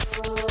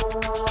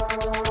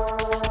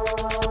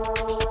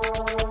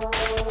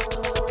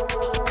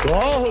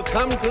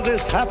come to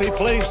this happy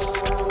place,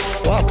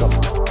 welcome.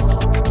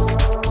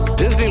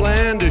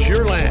 Disneyland is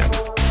your land.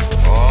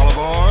 All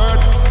aboard.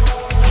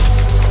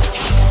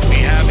 We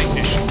have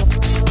ignition.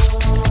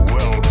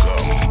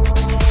 Welcome,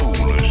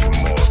 foolish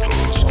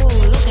mortals. Oh,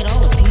 look at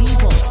all the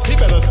people. He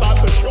better start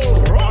the show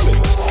rolling.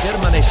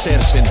 Permanecer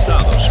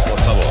sentados, por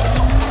favor.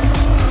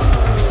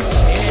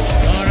 It's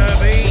gonna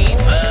be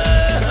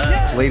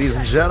fun. Ladies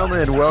and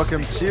gentlemen,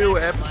 welcome to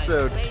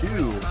episode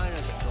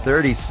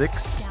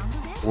 236,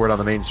 Word on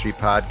the Main Street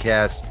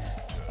podcast.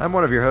 I'm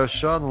one of your hosts,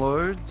 Sean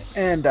Lords.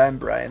 And I'm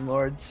Brian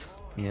Lords.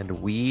 And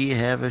we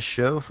have a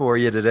show for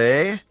you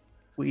today.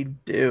 We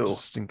do.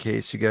 Just in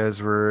case you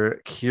guys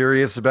were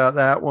curious about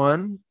that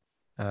one.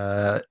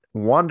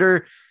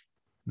 Wander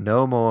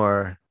no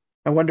more.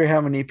 I wonder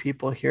how many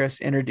people hear us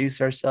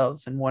introduce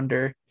ourselves and I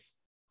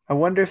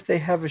wonder if they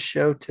have a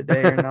show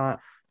today or not.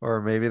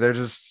 Or maybe they're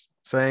just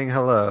saying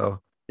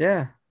hello.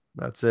 Yeah,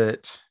 That's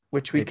it.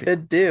 which we Maybe.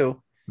 could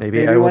do. Maybe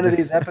Maybe I will one of do-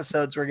 these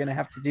episodes we're going to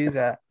have to do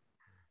that.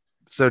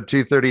 Episode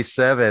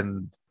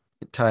 237,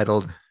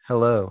 titled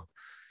Hello.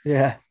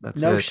 Yeah,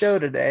 That's no it. show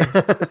today.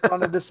 Just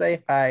wanted to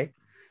say hi.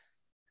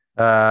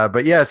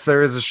 But yes,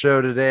 there is a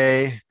show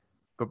today.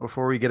 But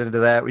before we get into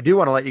that, we do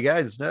want to let you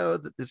guys know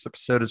that this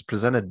episode is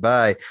presented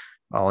by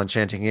All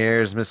Enchanting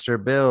Ears,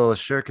 Mr. Bill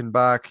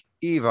Schirkenbach,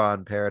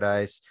 Yvonne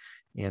Paradise,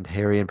 and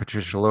Harry and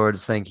Patricia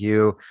Lords. Thank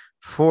you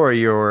for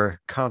your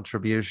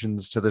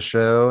contributions to the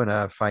show in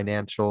a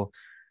financial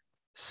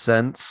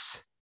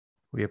sense.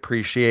 We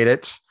appreciate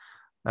it.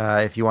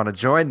 If you want to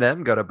join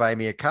them, go to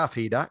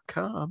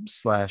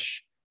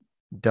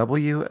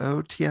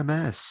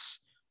buymeacoffee.com/WOTMS.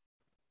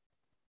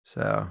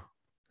 So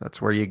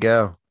that's where you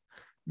go.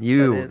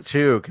 You That is.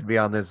 too could be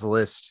on this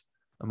list,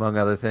 among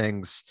other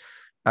things.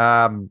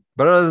 But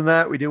other than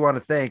that, we do want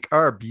to thank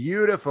our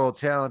beautiful,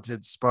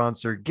 talented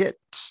sponsor, Get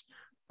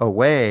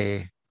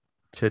Away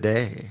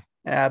Today.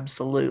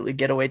 Absolutely.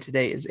 Getaway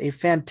Today is a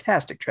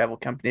fantastic travel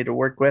company to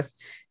work with.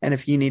 And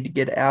if you need to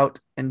get out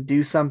and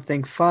do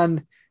something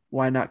fun,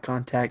 why not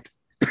contact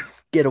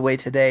Getaway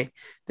Today?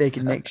 They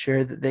can make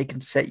sure that they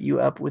can set you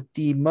up with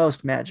the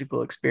most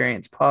magical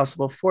experience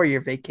possible for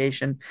your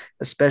vacation,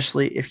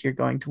 especially if you're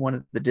going to one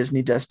of the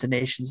Disney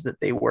destinations that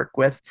they work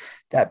with,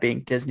 that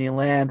being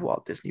Disneyland,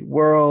 Walt Disney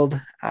World,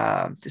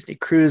 Disney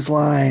Cruise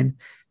Line,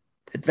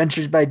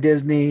 Adventures by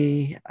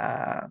Disney,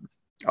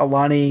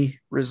 Aulani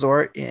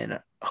Resort in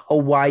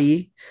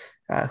Hawaii.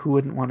 Who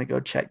wouldn't want to go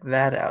check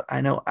that out? I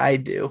know I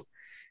do,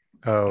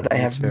 Oh, but I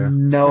me have too.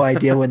 no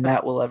idea when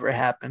that will ever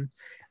happen.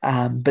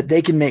 But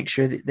they can make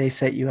sure that they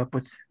set you up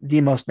with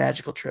the most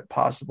magical trip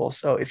possible.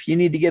 So if you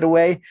need to get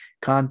away,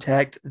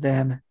 contact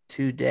them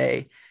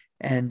today.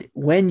 And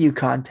when you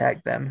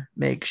contact them,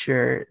 make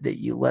sure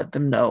that you let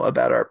them know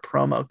about our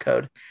promo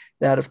code.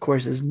 That, of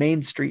course, is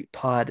Main Street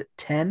Pod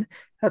 10.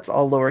 That's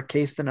all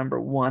lowercase, the number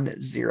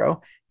 10.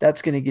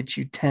 That's going to get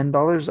you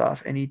 $10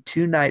 off any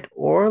 2-night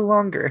or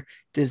longer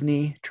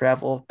Disney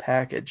travel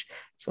package.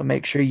 So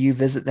make sure you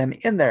visit them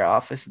in their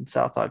office in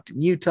South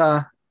Ogden,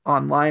 Utah,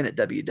 online at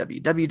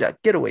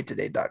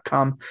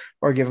www.getawaytoday.com,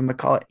 or give them a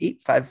call at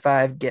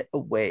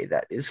 855-GET-AWAY.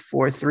 That is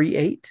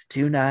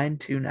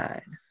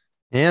 438-2929.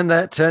 And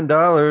that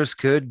 $10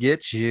 could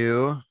get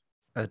you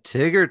a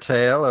Tigger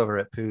tail over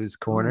at Pooh's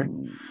Corner.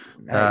 Ooh,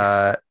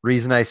 nice.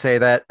 Reason I say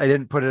that, I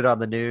didn't put it on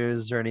the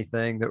news or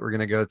anything that we're going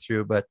to go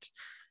through, but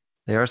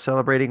they are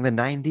celebrating the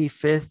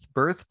 95th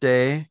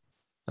birthday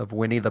of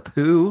Winnie the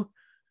Pooh.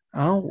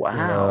 Oh, wow.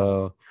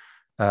 So,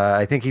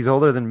 I think he's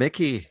older than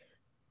Mickey.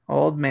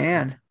 Old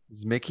man.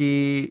 Is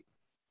Mickey?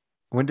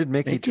 When did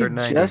Mickey Mickey turn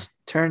 90? just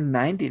turned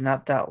 90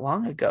 not that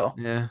long ago.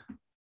 Yeah.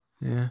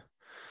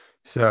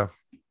 So,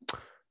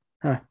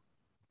 Huh.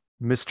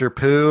 Mr.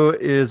 Pooh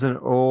is an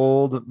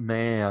old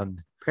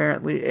man.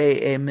 Apparently,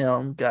 A.A.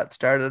 Milne got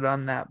started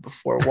on that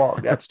before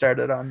Walt got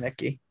started on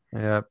Mickey.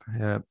 Yep.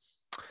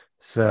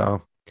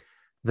 So,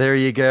 there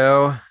you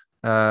go.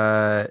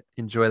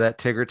 Enjoy that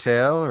Tigger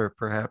tail, or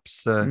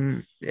perhaps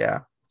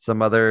Yeah.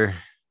 some other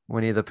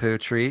Winnie the Pooh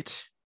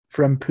treat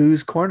From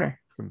Pooh's Corner.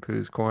 from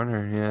Pooh's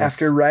Corner. Yes.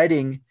 After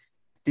writing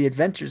The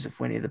Adventures of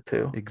Winnie the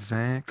Pooh.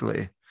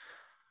 Exactly.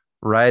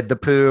 Ride the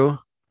Pooh,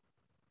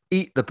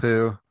 eat the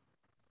Pooh,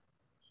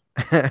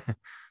 and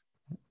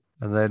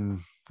then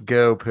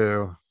go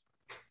Pooh.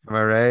 Am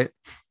I right?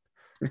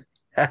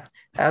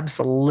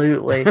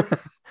 Absolutely.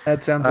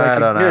 That sounds I like a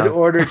don't good know.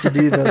 order to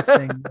do those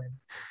things in.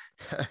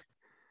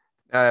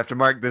 I have to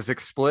mark this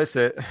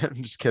explicit. I'm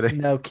just kidding.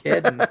 No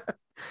kidding.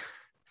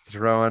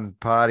 Throwing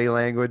potty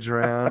language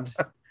around.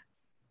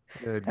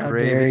 Good How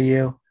gravy. dare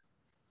you?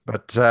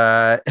 But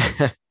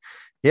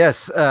yes,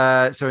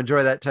 so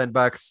enjoy that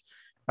 $10.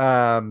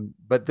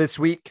 But this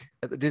week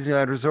at the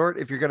Disneyland Resort,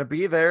 if you're going to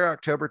be there,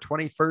 October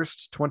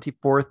 21st,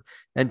 24th,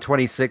 and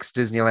 26th,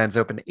 Disneyland's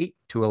open 8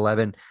 to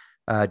 11.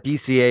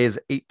 DCA is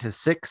 8 to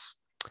 6.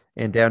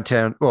 And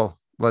downtown, well,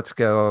 let's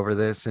go over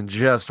this in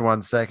just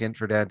 1 second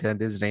for downtown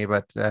Disney,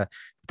 but the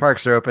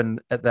parks are open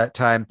at that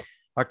time.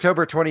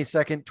 October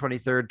 22nd,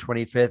 23rd,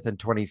 25th, and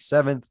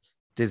 27th.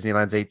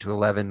 Disneyland's 8 to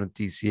 11 with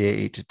DCA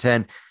 8 to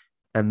 10.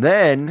 And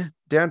then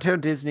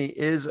Downtown Disney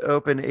is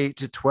open 8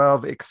 to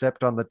 12,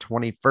 except on the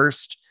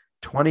 21st,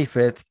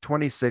 25th,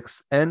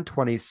 26th, and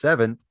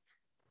 27th.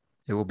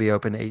 It will be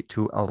open 8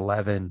 to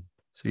 11.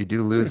 So you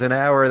do lose an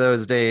hour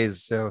those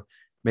days. So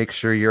make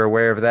sure you're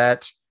aware of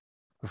that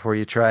before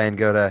you try and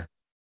go to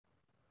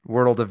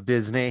World of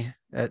Disney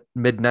at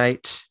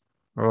midnight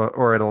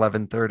or at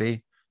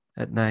 11:30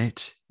 at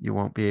night. You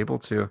won't be able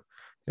to.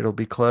 It'll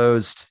be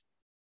closed.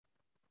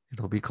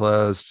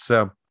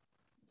 So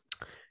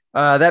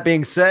that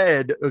being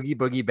said, Oogie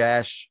Boogie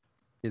Bash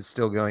is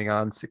still going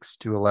on 6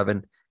 to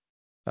 11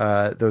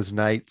 those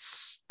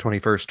nights,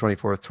 21st,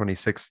 24th,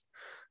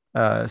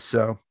 26th.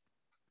 So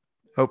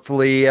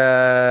hopefully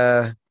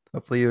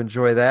you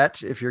enjoy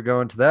that if you're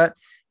going to that.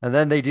 And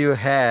then they do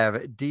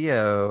have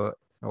Dia.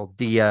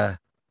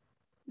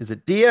 Is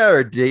it Dia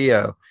or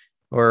Dio?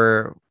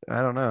 Or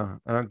I don't know.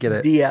 I don't get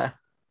it. Dia.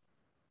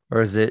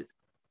 Or is it?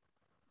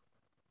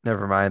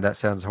 Never mind. That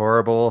sounds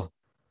horrible.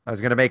 I was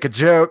going to make a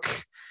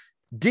joke.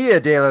 Dia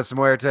de los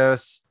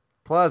Muertos,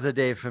 Plaza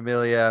de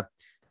Familia.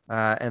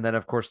 And then,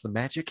 of course, the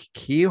Magic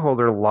Key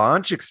Holder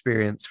launch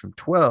experience from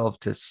 12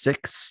 to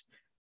 6.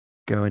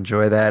 Go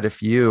enjoy that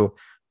if you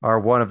are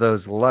one of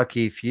those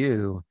lucky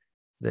few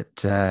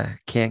that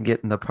can't get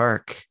in the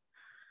park.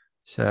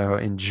 So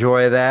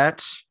enjoy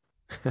that.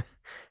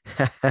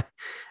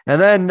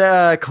 And then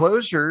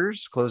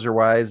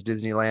closure-wise,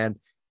 Disneyland.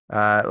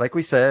 Like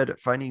we said,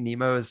 Finding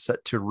Nemo is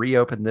set to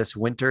reopen this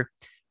winter.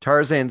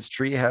 Tarzan's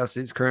Treehouse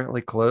is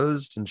currently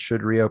closed and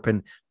should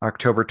reopen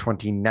October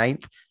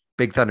 29th.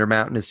 Big Thunder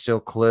Mountain is still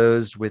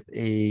closed with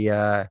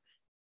a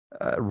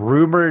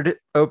rumored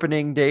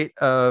opening date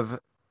of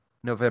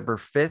November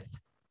 5th.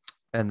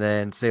 And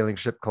then Sailing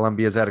Ship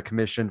Columbia is out of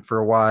commission for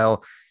a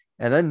while.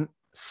 And then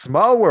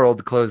Small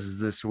World closes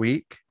this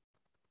week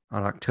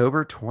on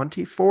October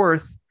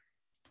 24th.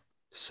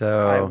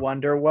 So I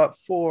wonder what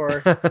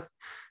for.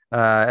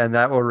 And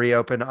that will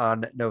reopen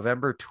on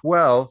November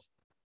 12th.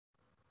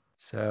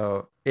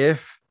 So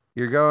if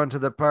you're going to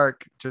the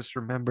park, just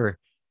remember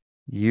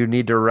you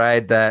need to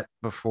ride that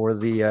before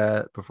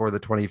the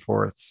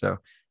 24th. So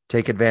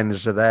take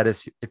advantage of that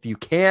if you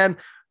can.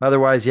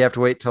 Otherwise, you have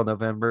to wait till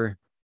November,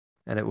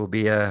 and it will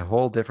be a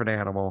whole different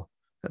animal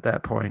at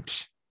that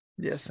point.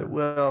 Yes, it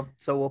will.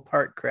 So will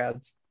park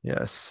crowds.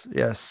 Yes.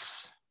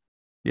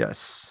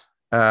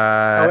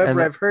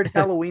 However, I've heard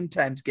Halloween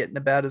time's getting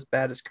about as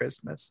bad as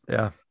Christmas.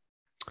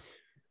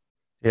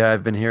 Yeah,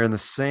 I've been hearing the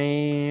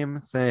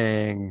same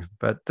thing,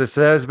 but this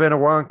has been a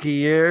wonky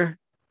year.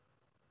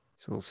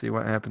 So we'll see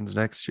what happens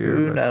next year.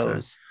 Who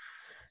knows?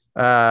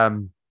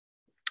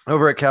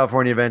 Over at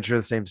California Adventure,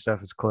 the same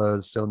stuff is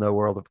closed. Still no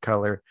World of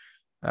Color.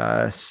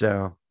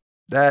 So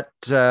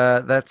that's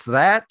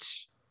that.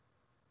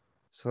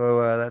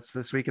 So that's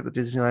this week at the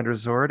Disneyland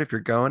Resort. If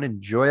you're going,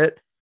 enjoy it.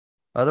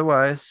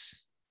 Otherwise,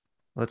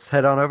 let's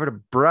head on over to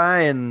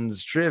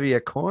Brian's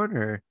Trivia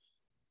Corner,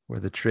 where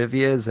the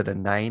trivia is at a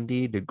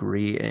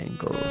 90-degree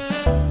angle.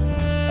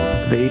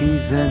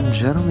 Ladies and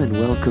gentlemen,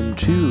 welcome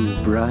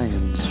to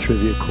Brian's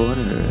Trivia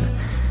Corner.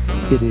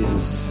 It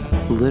is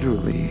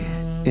literally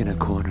in a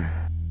corner.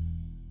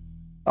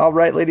 All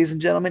right, ladies and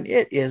gentlemen,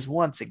 it is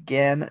once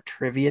again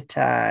trivia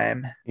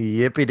time.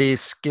 Yippity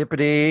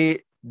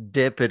skippity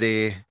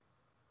dippity.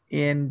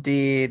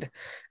 Indeed.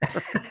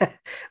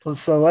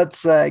 So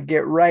let's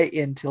get right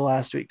into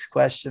last week's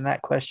question.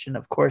 That question,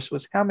 of course,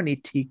 was how many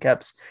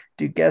teacups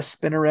do guests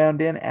spin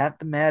around in at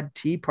the Mad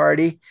Tea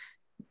Party?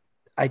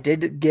 I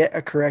did get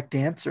a correct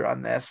answer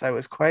on this. I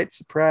was quite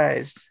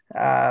surprised.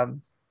 But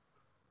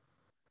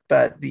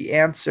the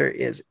answer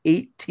is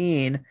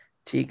 18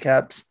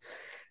 teacups.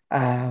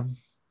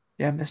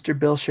 Mr.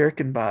 Bill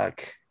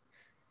Schirkenbach.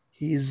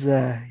 He's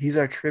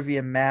our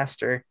trivia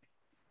master.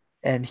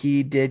 And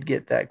he did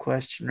get that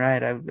question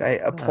right. I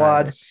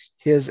applaud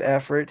his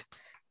effort.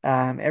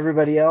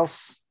 Everybody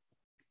else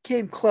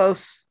came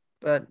close,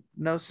 but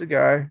no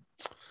cigar.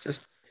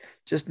 Just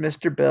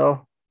Mr.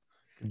 Bill.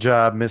 Good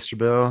job, Mr.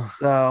 Bill.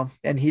 So,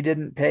 and he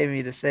didn't pay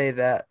me to say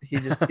that. He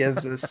just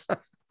gives us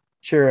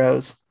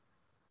churros,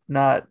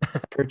 not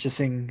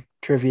purchasing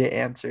trivia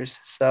answers.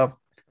 So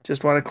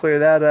just want to clear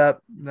that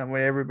up. That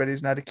way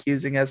everybody's not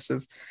accusing us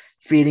of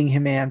feeding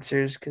him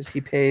answers because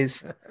he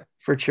pays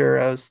for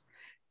churros.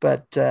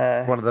 But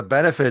one of the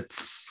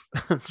benefits.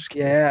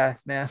 Yeah,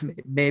 man,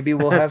 maybe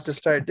we'll have to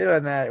start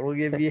doing that. We'll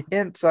give you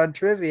hints on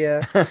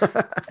trivia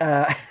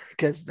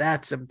because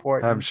that's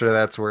important. I'm sure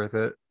that's worth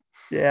it.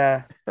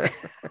 Yeah.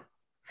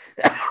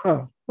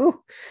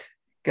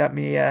 Got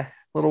me a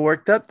little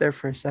worked up there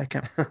for a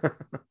second.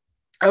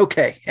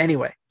 Okay,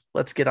 anyway,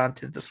 let's get on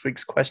to this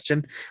week's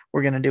question.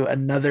 We're going to do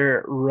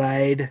another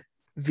ride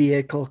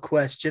vehicle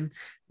question.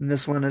 And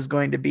this one is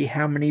going to be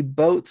how many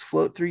boats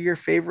float through your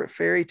favorite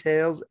fairy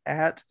tales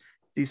at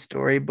the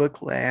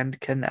Storybook Land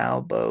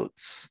Canal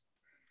Boats?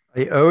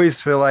 I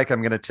always feel like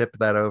I'm going to tip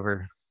that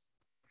over.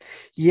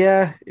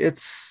 Yeah,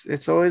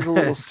 it's always a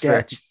little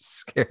sketch.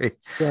 Scary.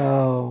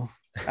 So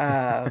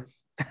I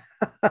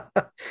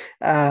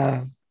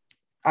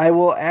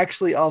will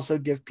actually also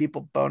give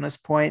people bonus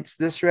points.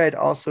 This ride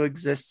also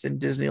exists in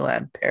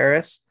Disneyland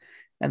Paris.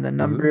 and the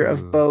number Ooh.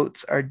 of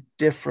boats are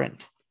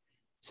different.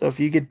 So if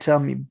you could tell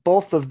me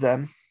both of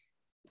them,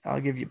 I'll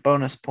give you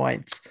bonus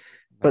points.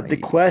 But the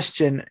Nice.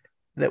 question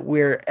that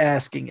we're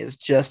asking is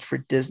just for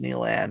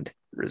Disneyland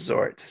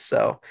Resort.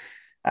 So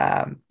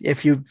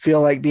if you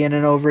feel like being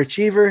an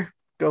overachiever,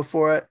 go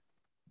for it.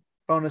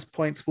 Bonus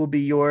points will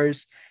be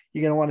yours.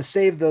 You're going to want to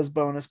save those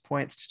bonus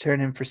points to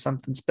turn in for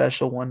something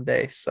special one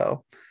day.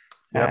 So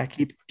Yep.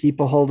 keep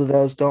a hold of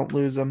those. Don't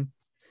lose them.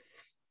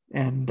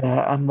 And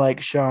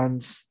unlike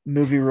Sean's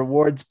movie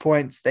rewards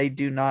points, they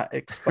do not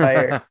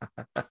expire.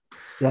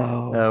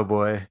 So Oh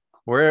boy.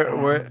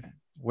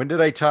 When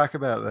did I talk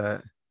about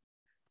that?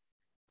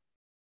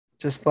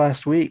 just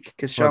last week,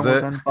 because Sean Was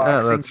was it? unboxing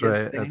Oh, that's his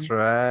right. thing. That's And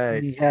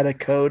right. he had a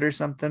code or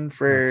something That's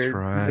for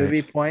right.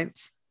 movie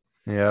points.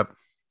 Yep.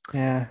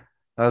 Yeah.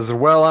 I was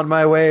well on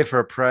my way for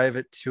a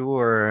private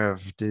tour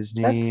of That's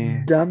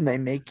Disney. dumb. They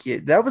make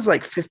you. That was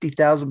like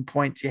 50,000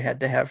 points you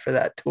had to have for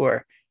that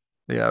tour.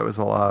 Yeah, it was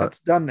a lot. That's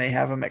dumb. They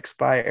have them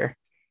expire.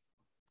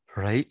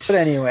 Right. But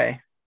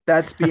anyway,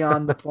 that's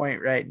beyond the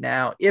point right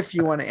now. If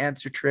you want to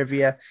answer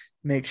trivia,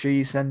 make sure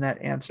you send that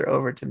answer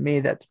over to me.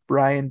 That's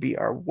Brian,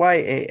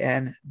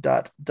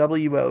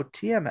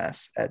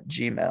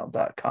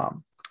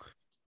 BRYAN.WOTMS@gmail.com.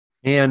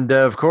 And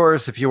of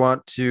course, if you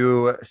want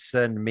to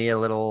send me a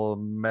little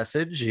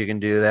message, you can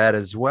do that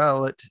as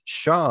well at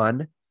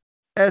Sean,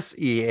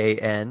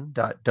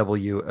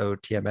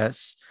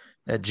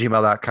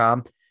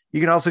 SEAN.WOTMS@gmail.com. You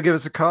can also give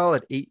us a call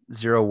at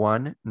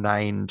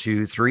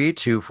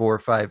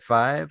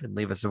 801-923-2455 and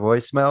leave us a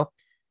voicemail.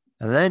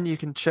 And then you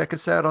can check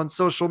us out on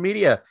social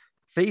media,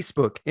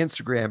 Facebook,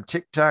 Instagram,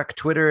 TikTok,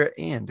 Twitter,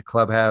 and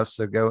Clubhouse.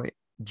 So go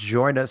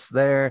join us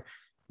there.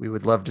 We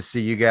would love to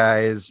see you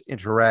guys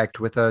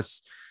interact with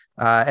us.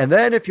 And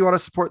then if you want to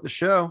support the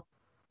show,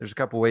 there's a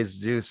couple ways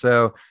to do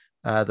so.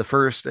 The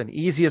first and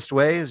easiest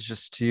way is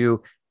just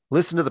to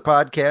listen to the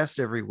podcast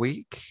every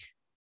week,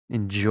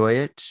 enjoy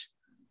it,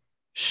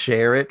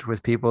 share it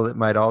with people that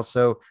might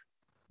also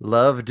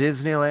love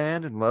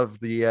Disneyland and love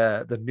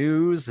the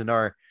news and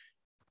our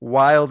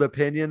wild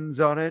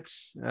opinions on it.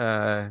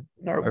 Our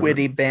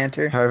witty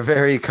banter. Our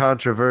very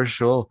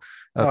controversial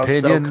Oh, so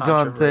opinions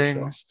on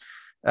controversial. things.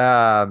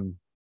 And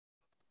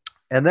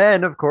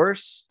then, of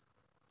course,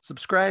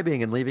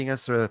 subscribing and leaving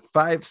us a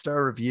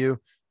 5-star review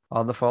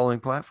on the following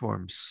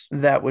platforms.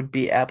 That would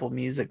be Apple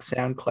Music,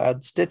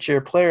 SoundCloud, Stitcher,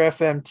 Player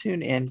FM,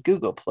 TuneIn,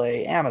 Google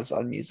Play,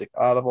 Amazon Music,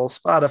 Audible,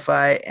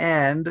 Spotify,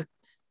 and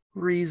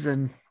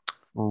Reason.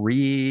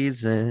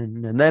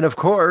 And then, of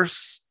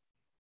course,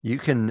 you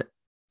can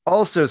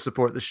also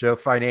support the show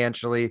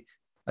financially,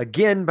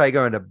 again, by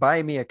going to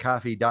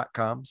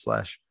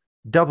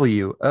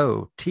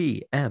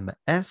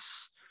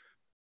buymeacoffee.com/WOTMS.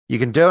 You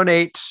can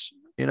donate,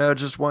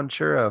 just one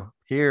churro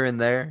here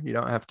and there. You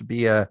don't have to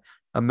be a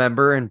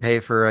member and pay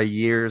for a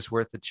year's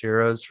worth of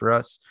churros for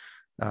us.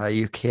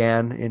 You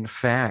can, in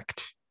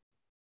fact,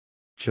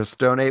 just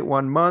donate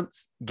 1 month,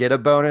 get a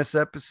bonus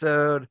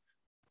episode,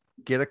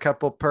 get a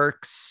couple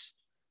perks.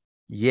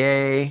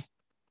 Yay.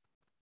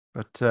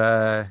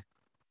 But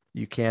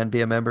you can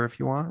be a member if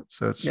you want.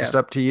 So it's just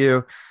up to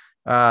you.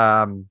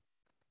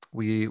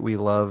 We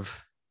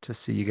love to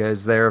see you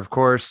guys there, of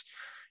course.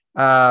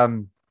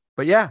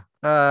 But yeah,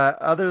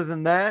 other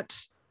than that,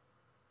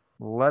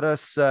 let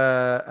us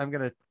I'm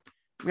gonna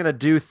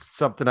do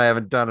something I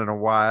haven't done in a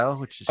while,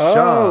 which is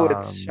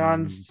It's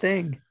Sean's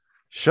thing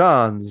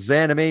Sean's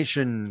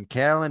animation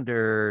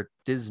calendar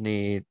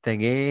Disney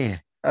thingy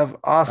of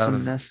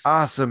awesomeness.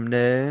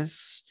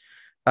 awesomeness.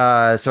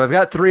 So I've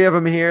got 3 of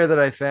them here that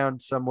I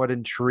found somewhat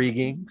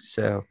intriguing.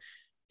 So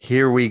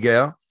here we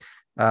go.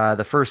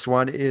 The first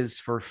one is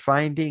for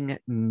Finding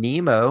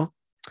Nemo,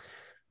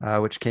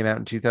 which came out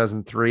in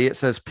 2003. It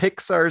says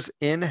Pixar's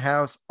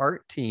in-house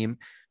art team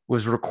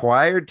was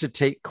required to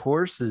take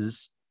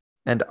courses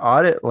and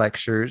audit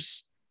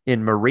lectures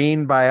in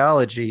marine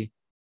biology,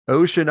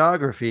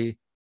 oceanography,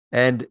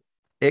 and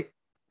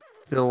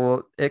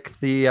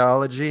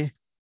ichthyology.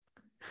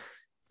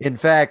 In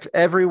fact,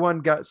 everyone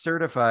got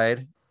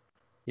certified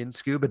in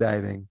scuba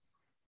diving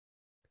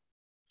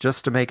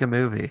just to make a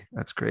movie.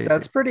 That's crazy.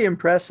 That's pretty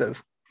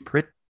impressive.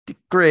 Pretty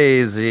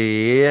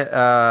crazy.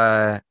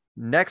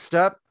 Next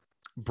up,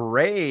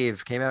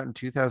 Brave came out in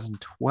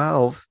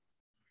 2012.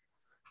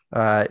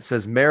 It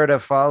says Merida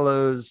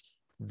follows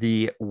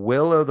the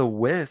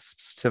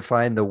will-o'-the-wisps to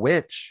find the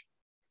witch.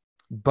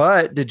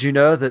 But did you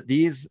know that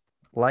these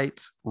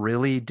lights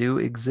really do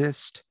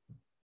exist?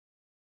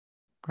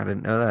 I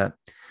didn't know that.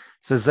 It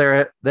says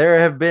there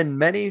have been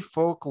many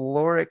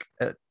folkloric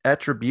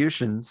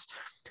attributions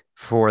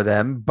for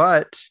them,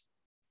 but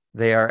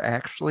they are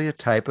actually a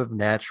type of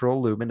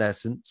natural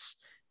luminescence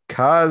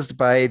caused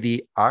by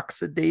the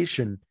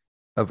oxidation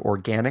of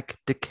organic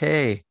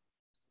decay.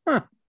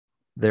 Huh.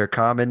 They're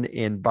common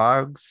in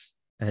bogs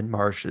and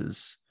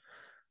marshes.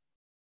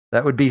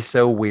 That would be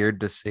so weird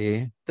to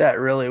see. That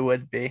really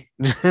would be.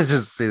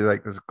 Just see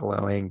like this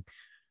glowing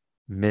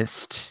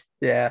mist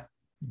Yeah,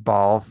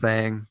 ball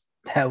thing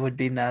that would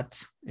be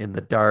nuts. in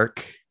the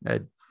dark.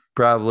 I'd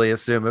probably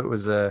assume it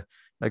was a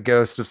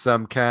ghost of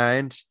some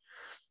kind.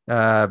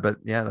 But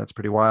yeah, that's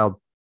pretty wild.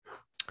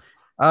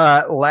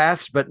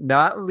 Last but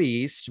not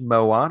least,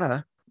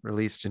 Moana,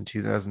 released in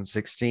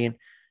 2016,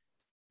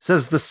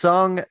 says the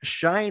song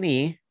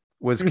Shiny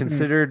was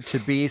considered to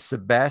be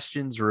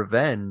Sebastian's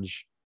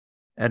revenge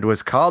and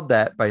was called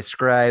that by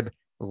scribe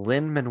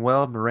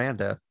Lin-Manuel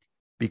Miranda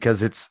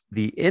because it's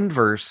the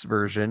inverse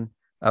version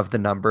of the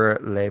number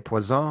Le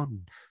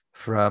Poisson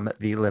from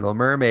The Little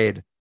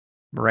Mermaid.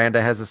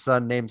 Miranda has a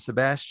son named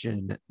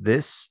Sebastian.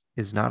 This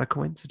is not a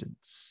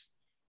coincidence.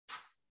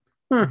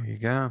 There you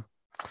go.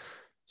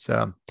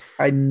 So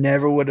I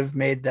never would have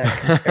made that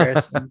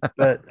comparison,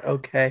 but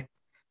okay.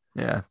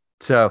 yeah.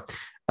 So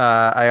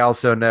I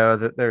also know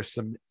that there's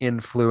some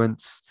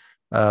influence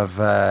of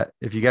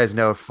if you guys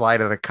know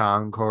Flight of the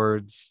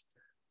Conchords,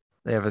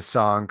 they have a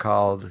song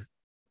called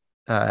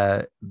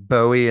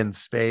Bowie in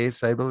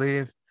Space, I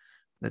believe.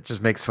 That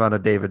just makes fun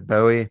of David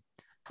Bowie.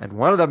 And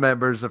one of the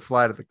members of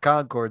Flight of the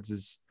Conchords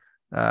is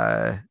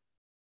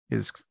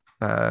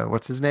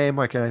what's his name?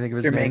 Why can't I think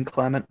of his name? Jermaine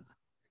Clement.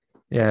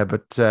 Yeah,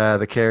 but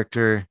the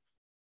character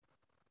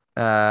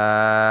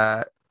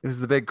who's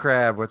the big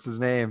crab? What's his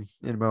name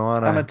in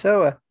Moana?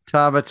 Tamatoa.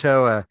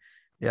 Tamatoa.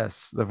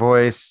 Yes, the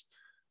voice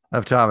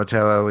of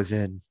Tamatoa was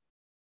in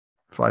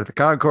Flight of the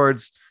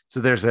Conchords. So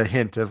there's a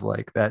hint of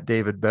like that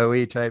David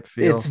Bowie type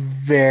feel. It's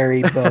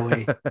very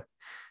Bowie.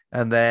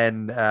 And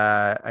then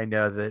I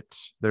know that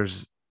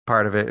there's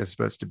part of it is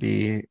supposed to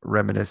be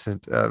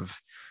reminiscent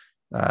of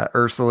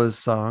Ursula's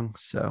song.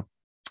 So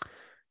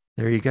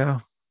there you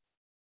go.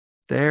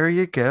 There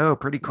you go.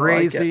 Pretty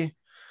crazy.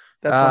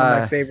 That's one of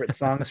my favorite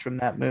songs from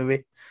that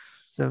movie.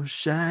 So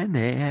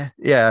shiny.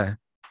 Yeah.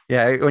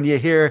 Yeah. When you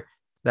hear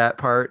that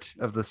part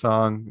of the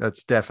song,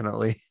 that's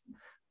definitely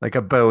like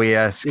a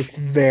Bowie-esque. It's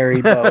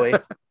very Bowie.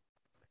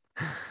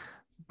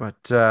 But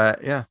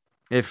yeah,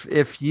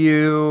 if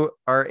you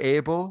are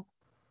able,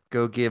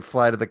 go give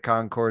Flight of the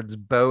Conchords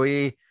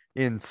Bowie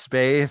in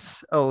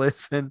Space a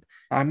listen.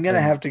 I'm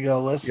gonna have to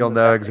go listen. You'll to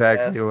know that,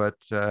 exactly what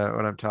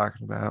I'm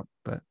talking about.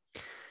 But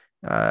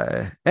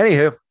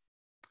anywho,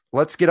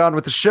 let's get on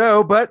with the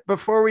show. But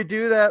before we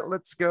do that,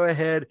 let's go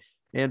ahead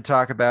and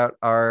talk about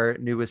our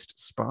newest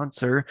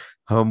sponsor,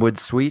 Homewood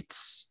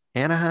Suites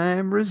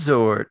Anaheim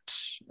Resort.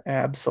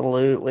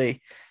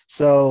 Absolutely.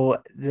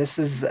 So this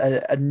is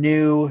a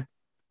new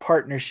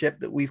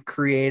partnership that we've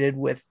created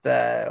with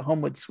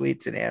Homewood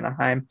Suites in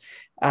Anaheim.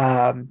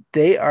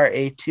 They are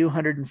a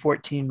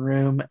 214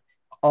 room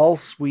all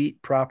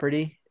suite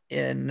property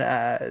in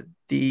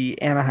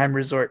the Anaheim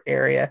Resort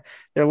area.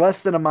 They're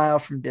less than a mile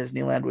from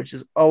Disneyland, which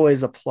is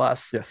always a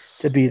plus. Yes.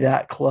 To be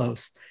that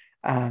close.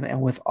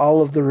 And with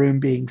all of the room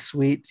being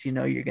suites, you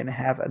know, you're going to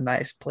have a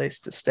nice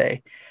place to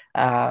stay.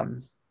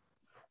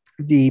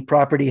 The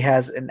property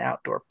has an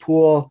outdoor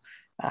pool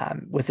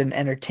with an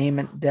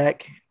entertainment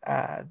deck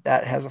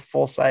that has a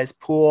full-size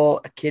pool,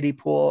 a kiddie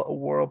pool, a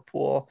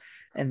whirlpool,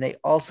 and they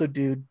also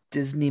do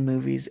Disney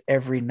movies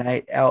every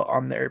night out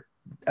on their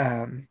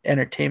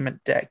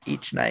entertainment deck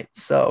each night.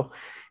 So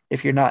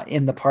if you're not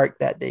in the park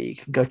that day, you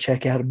can go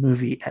check out a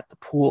movie at the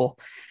pool.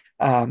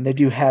 They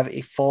do have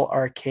a full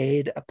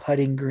arcade, a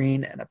putting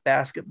green, and a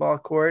basketball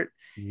court.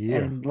 Yeah.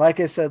 And like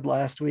I said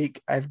last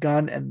week, I've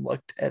gone and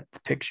looked at the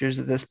pictures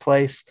of this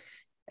place,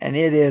 and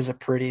it is a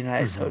pretty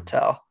nice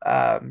hotel.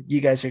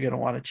 You guys are going to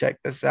want to check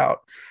this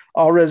out.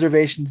 All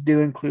reservations do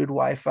include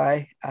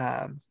Wi-Fi,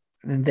 and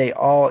they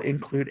all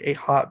include a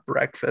hot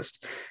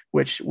breakfast,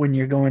 which when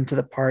you're going to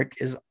the park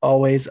is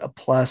always a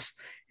plus.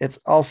 It's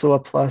also a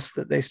plus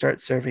that they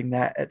start serving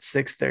that at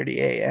 6:30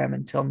 a.m.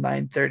 until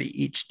 9:30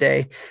 each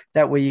day.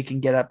 That way you can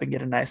get up and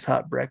get a nice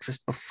hot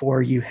breakfast before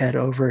you head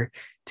over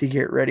to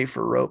get ready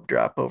for rope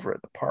drop over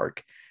at the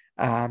park.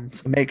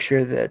 So make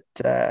sure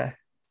that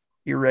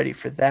you're ready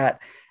for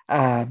that.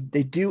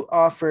 They do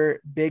offer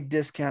big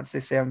discounts,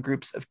 they say, on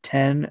groups of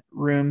 10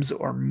 rooms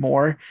or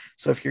more.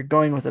 So if you're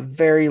going with a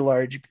very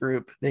large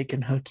group, they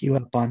can hook you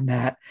up on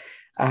that.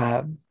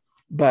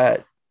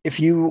 But if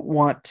you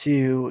want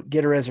to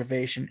get a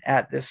reservation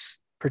at this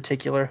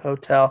particular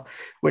hotel,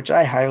 which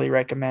I highly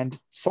recommend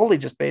solely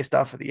just based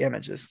off of the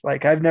images,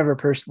 like I've never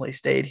personally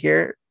stayed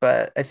here,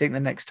 but I think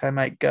the next time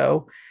I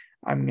go,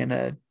 I'm going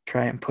to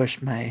try and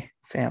push my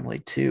family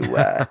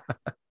to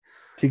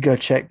go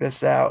check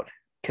this out.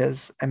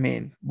 Because, I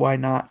mean, why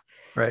not?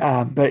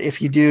 Right. But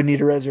if you do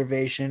need a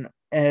reservation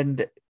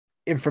and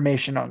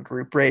information on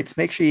group rates,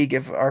 make sure you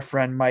give our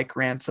friend Mike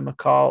Ransom a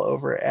call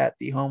over at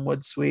the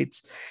Homewood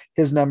Suites.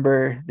 His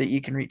number that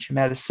you can reach him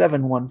at is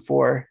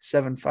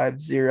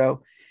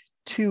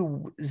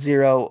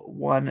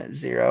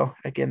 714-750-2010.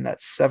 Again,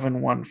 that's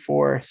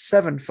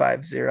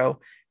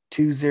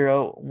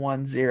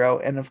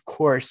 714-750-2010. And of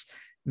course,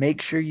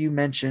 make sure you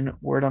mention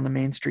Word on the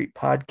Main Street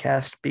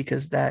podcast,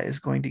 because that is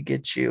going to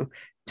get you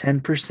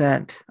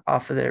 10%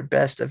 off of their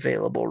best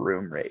available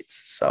room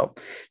rates. So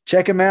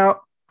check them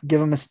out, give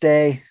them a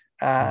stay.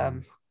 I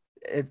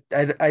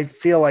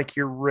feel like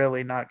you're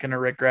really not going to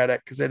regret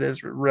it, because it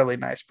is a really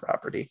nice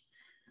property.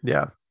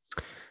 Yeah.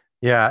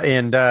 Yeah.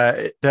 And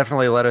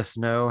definitely let us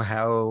know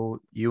how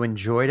you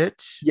enjoyed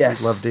it.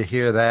 Yes. We'd love to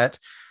hear that.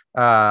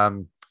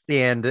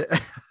 And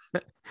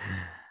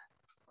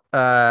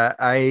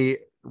I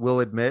will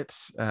admit,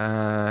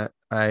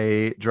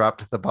 I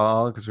dropped the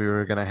ball because we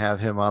were going to have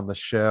him on the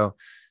show,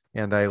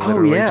 and I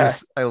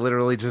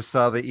literally just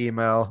saw the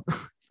email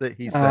that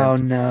he sent. Oh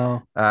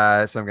no!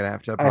 So I'm going to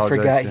have to apologize. I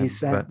forgot to he him,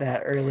 sent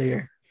that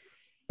earlier.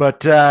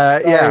 But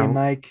Sorry,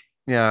 Mike.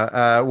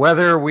 Yeah,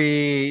 whether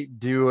we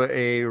do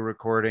a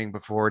recording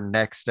before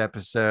next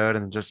episode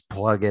and just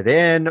plug it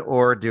in,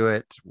 or do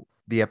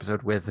the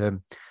episode with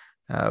him,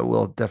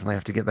 we'll definitely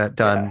have to get that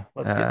done. Yeah,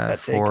 let's get that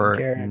for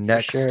taken care of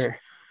next for sure.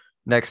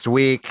 next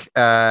week.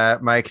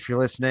 Mike, if you're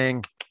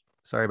listening,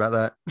 sorry about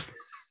that.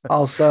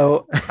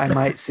 Also, I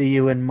might see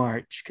you in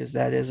March because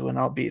that is when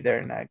I'll be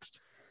there next.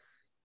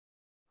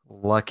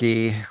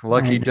 Lucky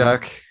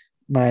duck.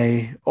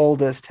 My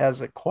oldest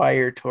has a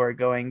choir tour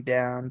going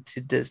down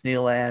to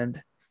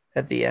Disneyland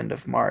at the end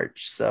of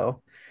March.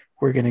 So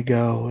we're going to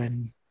go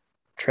and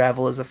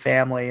travel as a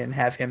family and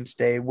have him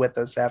stay with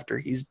us after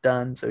he's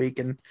done so he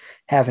can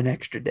have an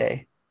extra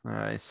day.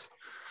 Nice.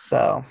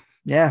 So,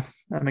 yeah,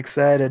 I'm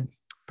excited.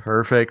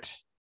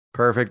 Perfect.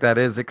 That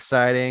is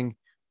exciting.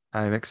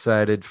 I'm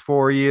excited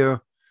for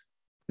you.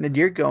 And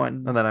you're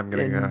going. And then I'm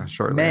going to go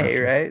shortly May,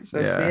 after. right?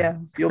 So yeah,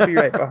 you'll be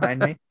right behind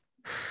me.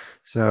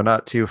 So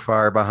not too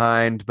far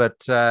behind,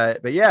 but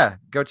yeah,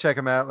 go check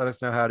them out. Let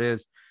us know how it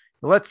is.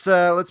 Let's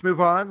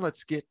move on.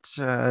 Let's get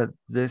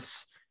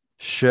this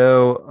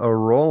show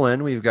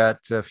rolling. We've got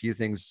a few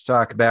things to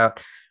talk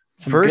about.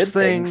 Some first good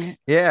thing, things.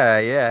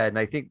 yeah, and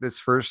I think this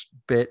first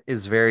bit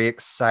is very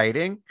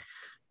exciting,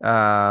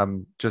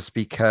 just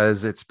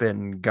because it's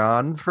been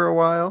gone for a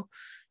while,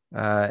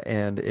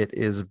 and it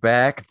is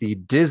back. The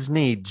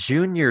Disney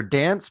Junior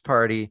Dance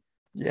Party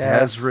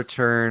has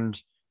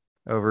returned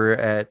over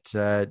at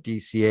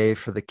DCA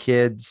for the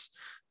kids.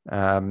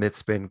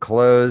 It's been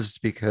closed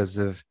because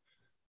of,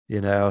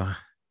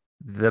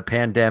 the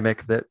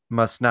pandemic that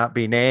must not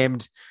be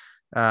named.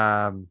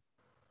 But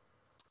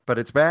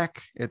it's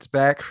back. It's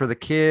back for the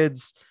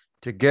kids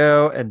to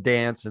go and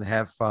dance and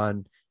have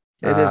fun.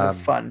 It is a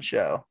fun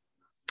show.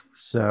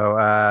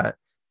 So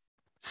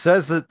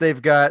says that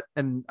they've got,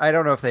 and I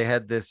don't know if they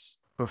had this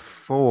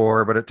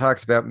before, but it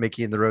talks about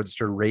Mickey and the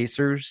Roadster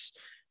Racers.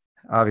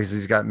 Obviously,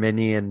 he's got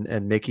Minnie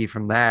and Mickey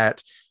from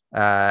that.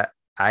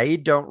 I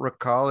don't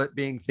recall it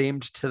being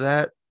themed to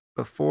that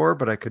before,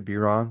 but I could be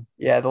wrong.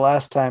 Yeah, the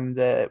last time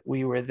that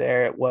we were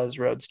there, it was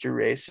Roadster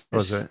Racers.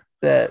 Was it?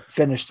 That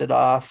finished it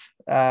off.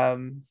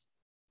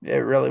 It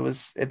really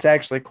was. It's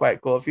actually quite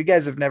cool. If you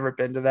guys have never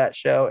been to that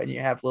show and you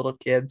have little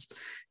kids,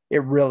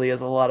 it really is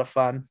a lot of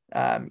fun.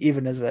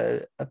 Even as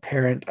a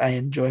parent, I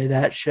enjoy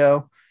that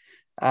show.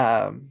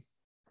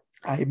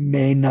 I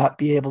may not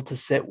be able to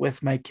sit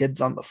with my kids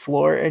on the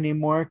floor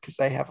anymore because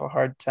I have a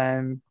hard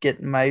time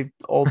getting my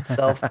old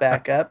self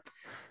back up,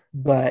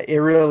 but it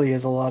really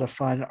is a lot of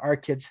fun. Our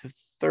kids have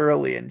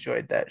thoroughly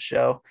enjoyed that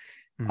show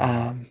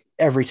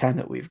every time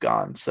that we've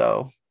gone.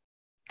 So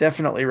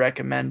definitely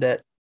recommend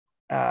it.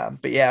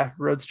 But yeah,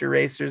 Roadster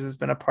Racers has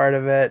been a part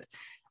of it.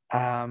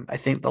 I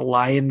think the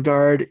Lion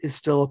Guard is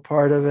still a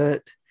part of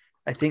it.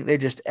 I think they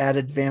just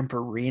added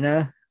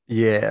Vampirina.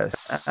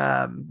 Yes.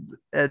 Right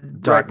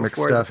Doc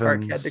before the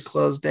park had to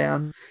close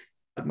down.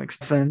 Doc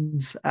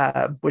McStuffins,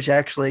 which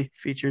actually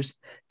features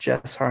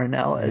Jess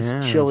Harnell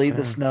as Chili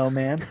the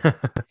Snowman.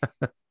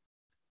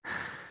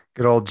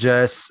 Good old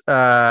Jess.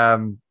 But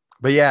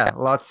yeah,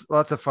 lots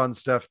of fun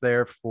stuff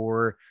there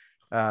for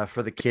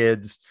the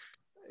kids.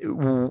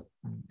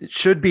 It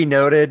should be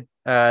noted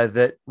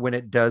that when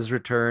it does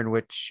return,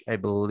 which I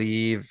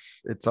believe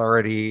it's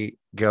already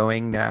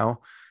going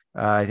now,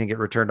 I think it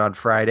returned on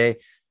Friday.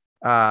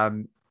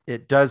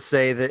 It does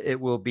say that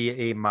it will be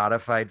a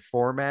modified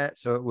format,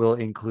 so it will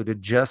include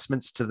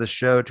adjustments to the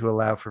show to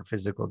allow for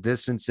physical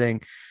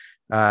distancing.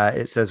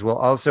 It says we'll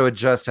also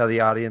adjust how the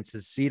audience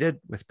is seated,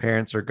 with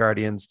parents or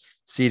guardians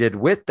seated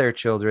with their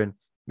children,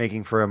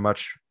 making for a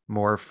much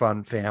more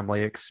fun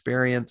family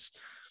experience.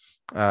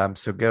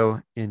 So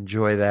go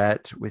enjoy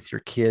that with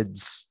your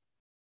kids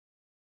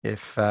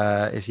if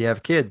you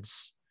have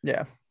kids.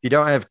 Yeah. If you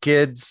don't have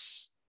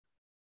kids,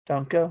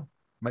 don't go.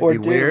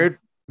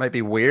 Might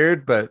be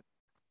weird, but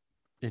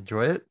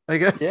enjoy it, I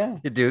guess. Yeah.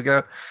 You do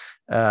go.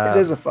 It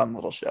is a fun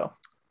little show.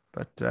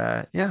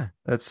 But yeah,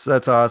 that's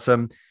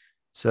awesome.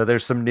 So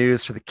there's some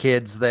news for the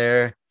kids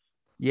there.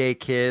 Yay,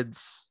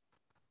 kids.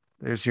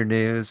 There's your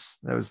news.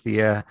 That was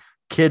the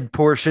kid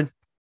portion.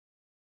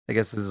 I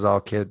guess this is all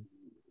kid.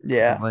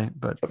 Yeah. Friendly,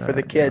 but so for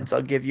the kids,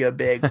 I'll give you a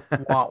big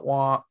wah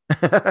wah.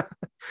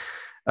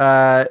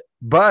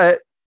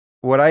 But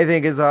what I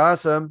think is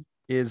awesome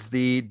is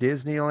the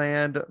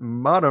Disneyland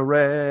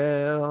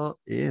monorail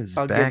is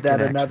I'll back. give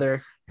that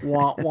another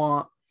wah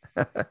wah.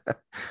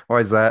 Why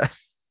is that?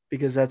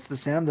 Because that's the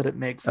sound that it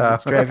makes as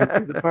it's driving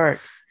through the park.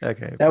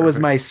 Okay. That was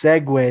my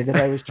segue that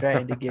I was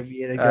trying to give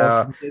you to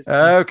go from Disney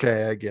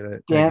okay, I get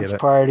it. Dance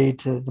party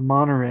to the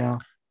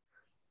monorail.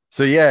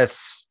 So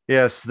yes,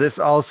 this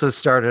also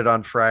started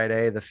on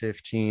Friday, the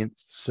 15th.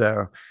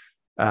 So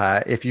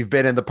if you've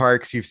been in the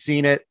parks, you've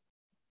seen it.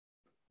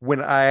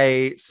 when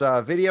I saw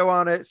a video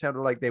on it, it sounded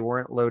like they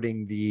weren't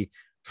loading the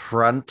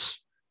front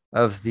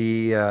of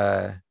the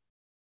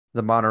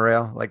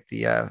monorail, like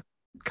the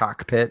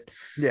cockpit,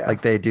 Yeah.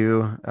 like they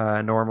do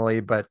normally,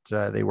 but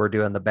they were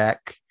doing the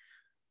back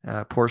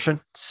portion.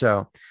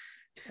 So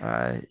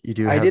you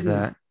do have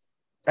that.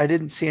 I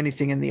didn't see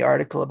anything in the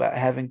article about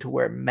having to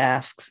wear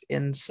masks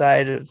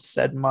inside of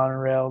said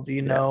monorail. Do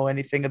you know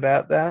anything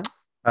about that?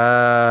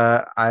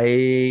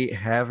 I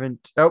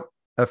haven't. Oh,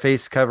 a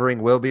face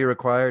covering will be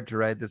required to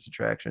ride this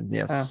attraction.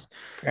 Yes.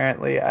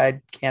 Apparently,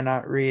 I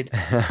cannot read.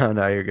 Oh,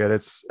 no, you're good.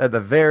 It's at the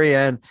very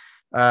end.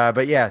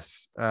 But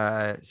yes,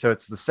 so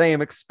it's the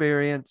same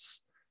experience.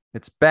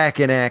 It's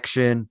back in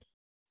action.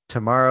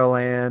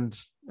 Tomorrowland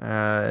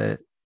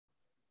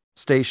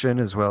station,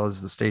 as well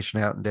as the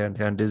station out in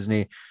downtown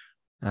Disney.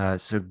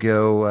 So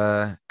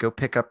go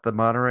pick up the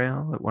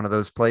monorail at one of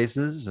those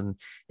places and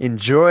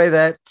enjoy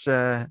that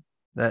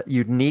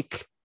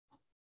unique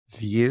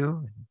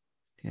view.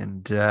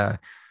 And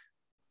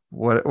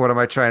what am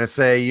I trying to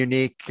say?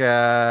 Unique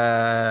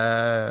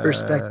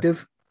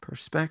Perspective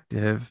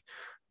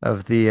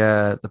of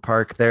the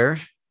park there.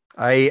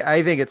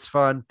 I think it's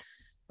fun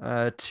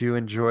to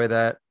enjoy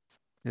that.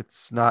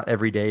 It's not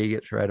every day you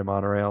get to ride a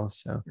monorail,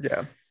 so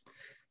yeah,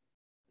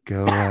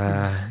 go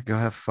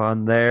have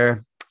fun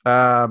there.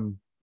 But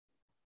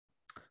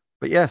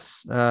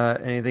yes,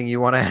 anything you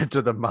want to add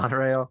to the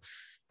monorail?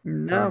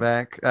 no.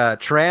 Back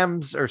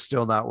trams are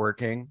still not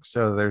working,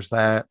 so there's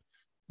that.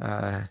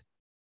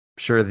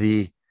 Sure,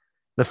 the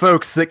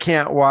folks that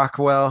can't walk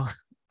well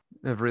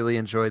have really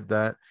enjoyed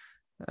that.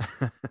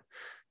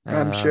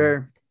 I'm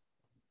sure.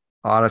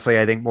 Honestly,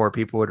 I think more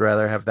people would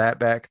rather have that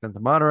back than the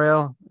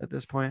monorail at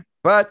this point,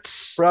 but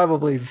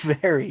Probably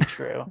very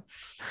true.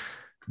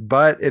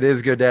 it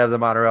is good to have the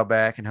monorail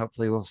back, and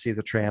hopefully we'll see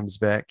the trams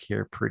back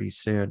here pretty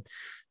soon.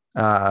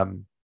 So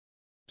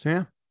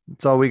yeah,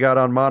 that's all we got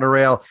on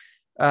monorail.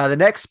 The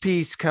next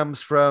piece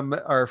comes from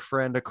our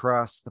friend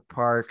across the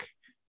park,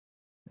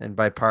 and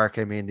by park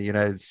I mean the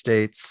United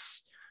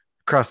States,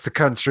 across the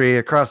country,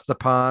 across the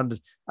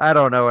pond. I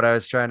don't know what I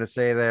was trying to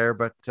say there,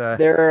 but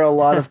There are a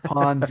lot of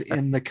ponds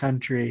in the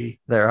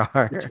country there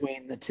are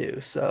between the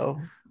two,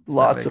 so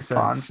lots of makes sense,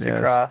 ponds to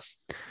yes. cross.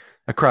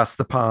 across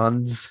the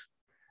ponds.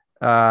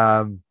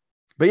 But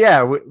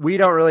yeah, we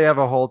don't really have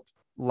a whole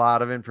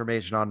lot of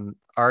information on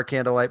our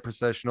candlelight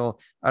processional.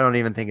 I don't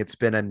even think it's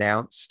been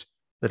announced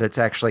that it's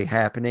actually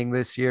happening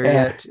this year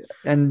yet.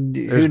 And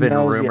There's who been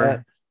knows rumor,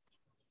 yet?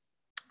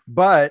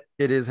 but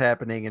it is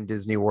happening in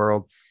Disney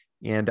World.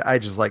 And I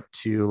just like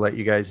to let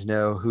you guys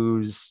know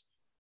who's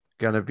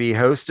going to be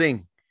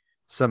hosting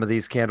some of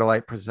these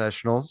candlelight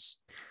processionals.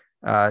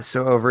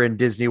 So over in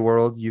Disney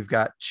World, you've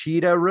got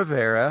Cheetah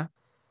Rivera.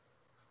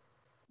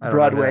 I don't know who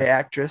Broadway that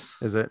actress.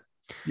 is. It?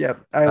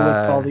 Yep. I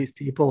looked all these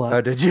people up.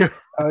 Oh, did you?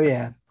 Oh,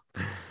 yeah.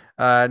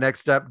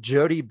 Next up,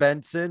 Jodie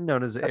Benson,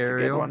 known as That's a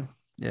good Ariel. one.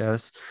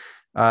 Yes.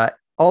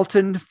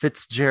 Alton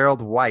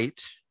Fitzgerald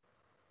White.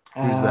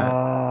 Who's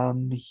that?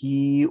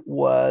 He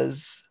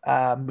was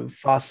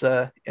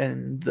Mufasa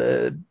in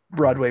the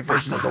Broadway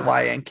version of The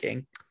Lion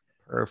King.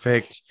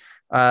 Perfect.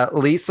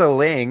 Lisa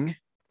Ling.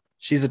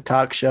 She's a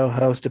talk show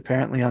host,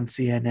 apparently, on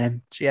CNN.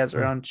 She has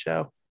her own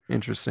show.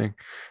 Interesting.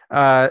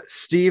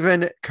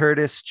 Stephen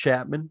Curtis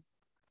Chapman.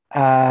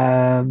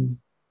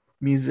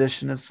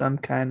 Musician of some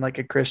kind, like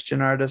a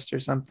Christian artist or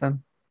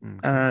something.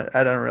 Okay.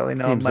 I don't really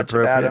know Seems much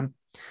about appropriate. him.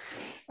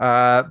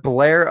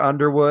 Blair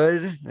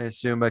Underwood. I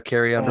assume a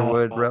Carrie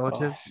Underwood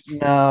relative.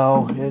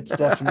 No, it's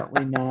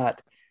definitely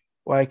not.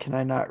 Why can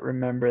I not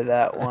remember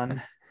that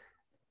one?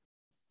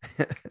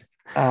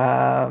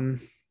 So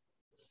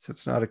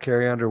it's not a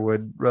Carrie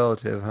Underwood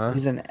relative, huh?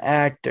 He's an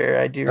actor.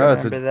 I do Oh,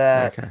 it's remember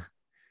that. Okay.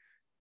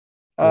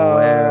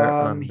 Blair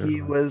He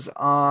Underwood. was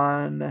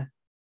on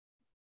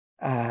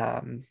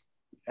an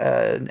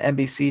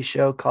NBC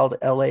show called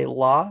LA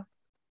Law.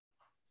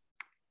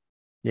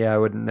 Yeah, I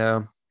wouldn't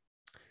know.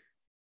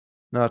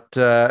 Not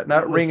It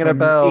was ringing a from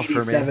bell for me.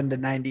 87 to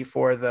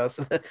 94 though,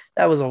 so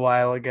that was a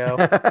while ago.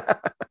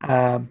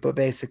 But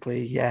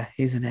basically, yeah,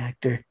 he's an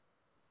actor.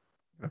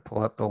 I'm gonna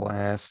pull up the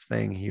last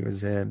thing he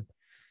was in.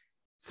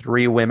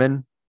 Three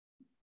Women.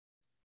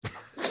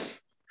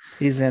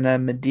 He's in a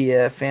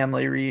Medea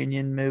family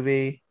reunion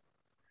movie.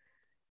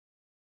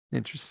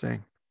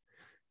 Interesting.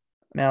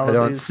 Malibu's I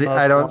don't see. Most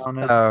I don't.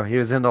 Wanted. Oh, he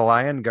was in the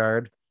Lion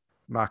Guard.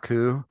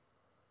 Maku.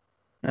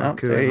 Oh,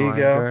 Maku there in the you Lion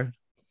go. Guard.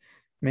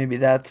 Maybe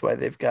that's why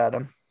they've got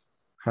him.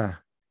 Huh.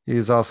 He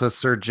was also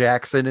Sir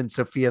Jackson in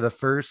Sophia the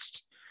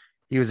First.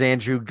 He was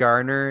Andrew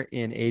Garner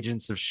in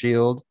Agents of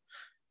S.H.I.E.L.D.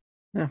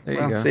 Yeah, There you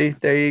well, go. see,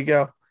 there you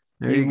go.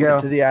 There He you went go.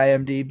 to the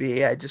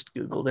IMDb. I just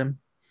Googled him.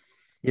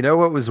 You know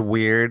what was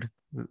weird?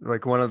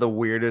 Like one of the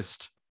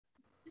weirdest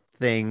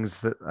things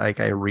that like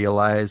I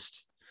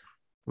realized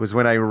was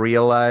when I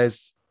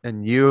realized,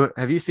 and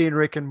have you seen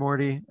Rick and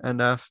Morty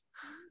enough?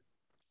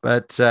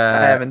 But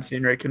I haven't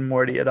seen Rick and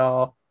Morty at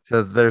all.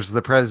 so there's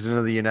the president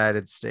of the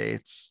United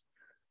States,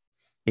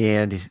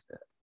 and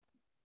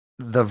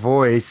the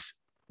voice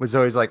was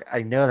always like,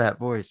 I know that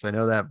voice.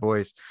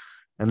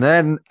 And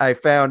then I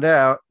found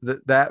out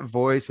that that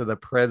voice of the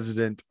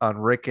president on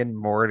Rick and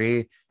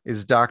Morty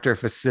is Dr.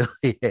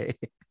 Facilier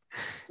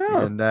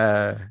Oh, and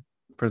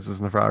Princess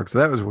and the Frog. So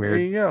that was there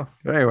weird. you go.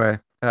 But anyway,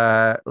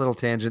 little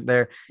tangent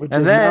there. Which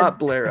And is then- not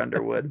Blair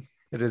Underwood.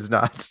 It is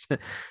not.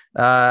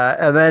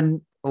 And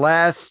then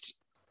last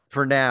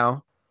for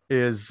now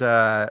is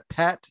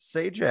Pat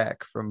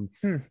Sajak from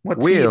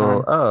What's he Wheel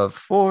on? of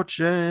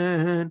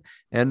Fortune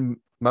and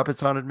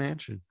Muppets Haunted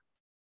Mansion.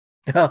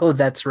 Oh,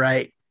 that's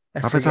right. I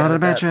Muppets forgot Haunted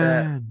about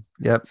that.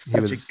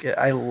 Mansion. Yep.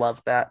 I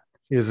love that.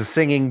 He was a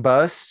singing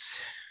bust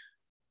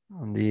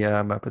on the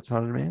Muppets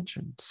Haunted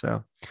Mansion.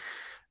 So, Such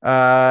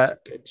a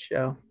good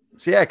show.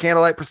 so yeah,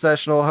 Candlelight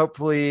Processional.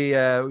 Hopefully,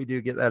 we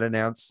do get that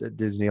announced at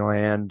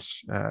Disneyland.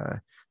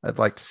 I'd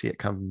like to see it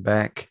come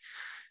back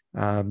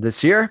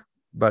this year,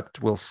 but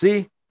we'll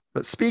see.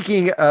 But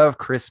speaking of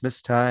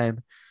Christmas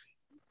time,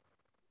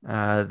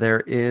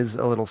 there is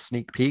a little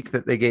sneak peek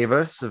that they gave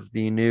us of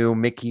the new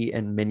Mickey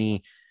and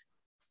Minnie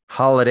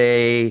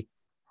holiday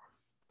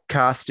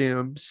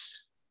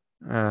costumes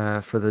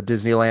for the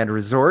Disneyland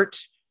Resort.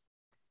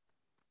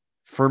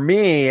 For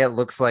me, it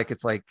looks like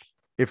it's like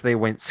if they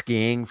went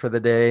skiing for the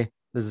day,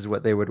 this is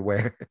what they would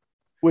wear.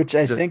 Which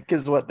I Just- think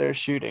is what they're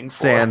shooting for.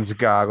 Sans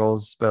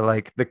goggles, but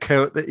like the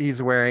coat that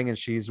he's wearing and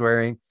she's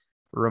wearing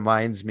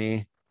reminds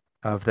me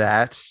of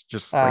that,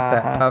 just like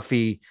that Uh-huh.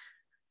 puffy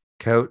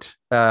coat.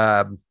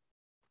 But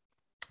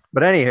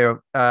anywho,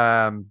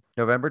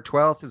 November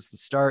 12th is the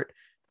start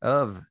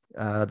of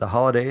the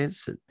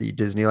holidays at the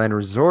Disneyland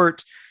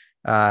Resort.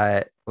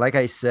 Like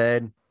I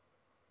said,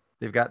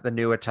 they've got the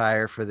new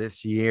attire for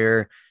this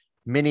year.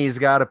 Minnie's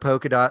got a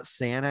polka dot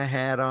Santa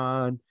hat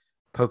on,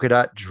 polka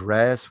dot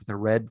dress with a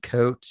red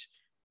coat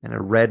and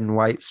a red and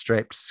white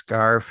striped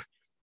scarf,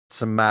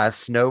 some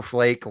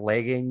snowflake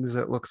leggings,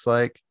 it looks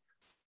like,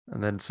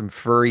 and then some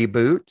furry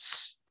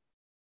boots.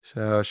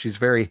 So she's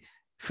very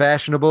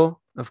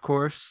fashionable, of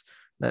course,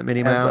 that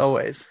Minnie Mouse. As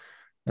always.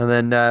 And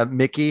then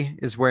Mickey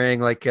is wearing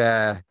like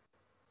a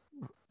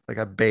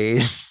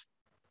beige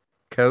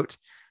coat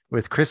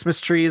with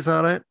Christmas trees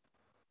on it.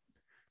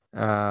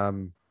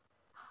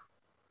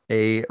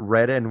 A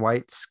red and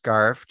white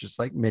scarf, just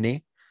like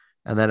Minnie,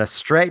 and then a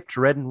striped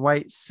red and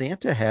white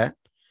Santa hat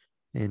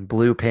in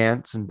blue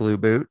pants and blue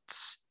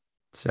boots.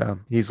 So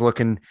he's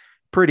looking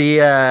pretty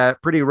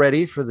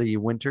ready for the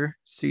winter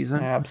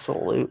season.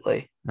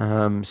 Absolutely.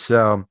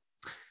 So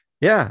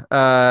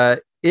yeah,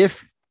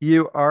 if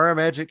you are a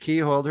Magic Key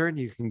holder and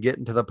you can get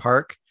into the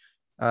park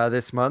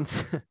this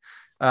month,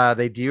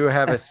 they do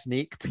have a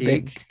sneak It's a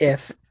big peek.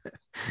 if.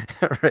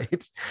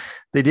 Right,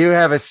 they do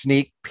have a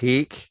sneak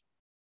peek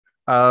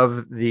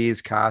of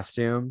these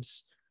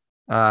costumes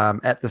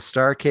at the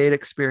Starcade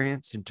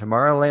experience in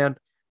Tomorrowland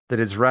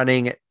that is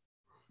running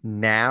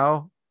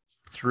now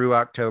through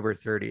October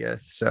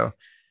 30th. So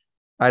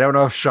I don't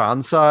know if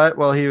Sean saw it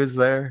while he was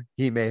there.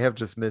 He may have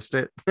just missed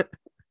it.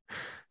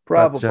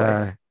 Probably.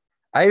 But,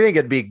 I think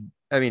it'd be,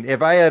 I mean,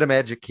 if I had a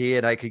Magic Key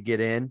and I could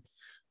get in,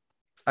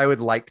 I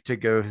would like to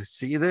go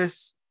see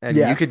this. And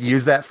Yeah. you could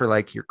use that for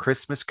like your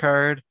Christmas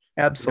card.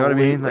 You know Absolutely.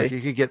 what I mean? Like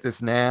you could get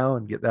this now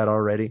and get that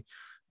already.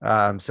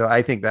 So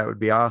I think that would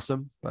be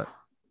awesome. But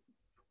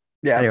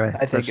yeah, anyway, I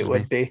that's think it just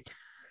would me. be.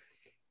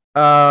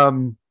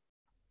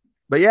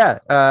 But yeah,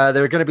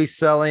 they're going to be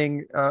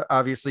selling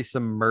obviously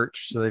some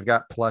merch. So they've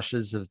got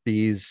plushes of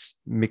these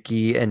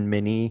Mickey and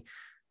Minnie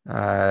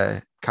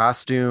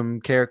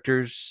costume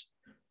characters.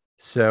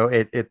 So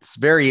it's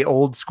very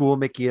old school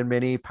Mickey and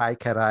Minnie, pie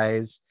cut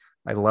eyes.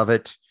 I love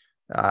it.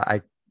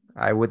 I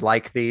would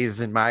like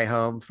these in my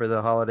home for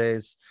the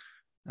holidays.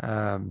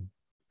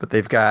 But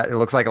they've got, it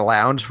looks like a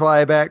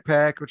Loungefly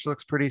backpack, which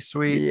looks pretty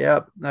sweet.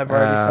 Yep. I've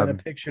already sent a Um,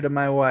 picture to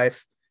my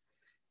wife.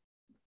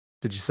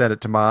 Did you send it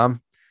to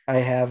mom? I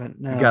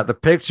haven't. No. You got the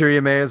picture.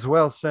 You may as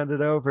well send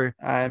it over.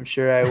 I'm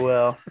sure I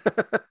will.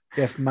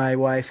 If my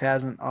wife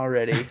hasn't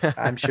already,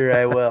 I'm sure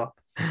I will.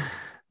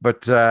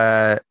 But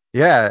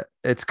yeah,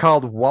 it's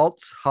called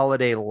Walt's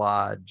Holiday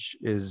Lodge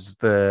is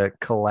the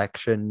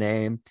collection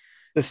name.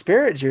 The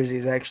Spirit jersey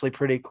is actually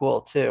pretty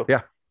cool too.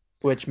 Yeah.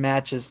 Which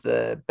matches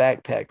the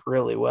backpack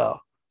really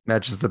well.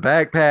 Matches the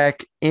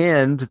backpack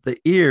and the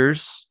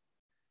ears.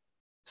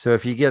 So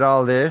if you get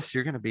all this,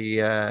 you're going to be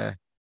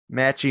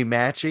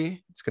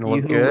matchy. It's going to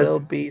You look good. will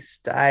be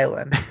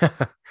styling.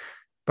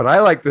 But I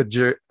like the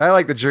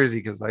jersey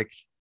because like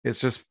it's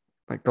just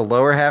like the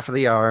lower half of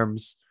the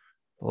arms,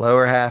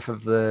 lower half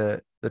of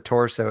the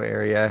torso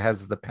area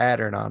has the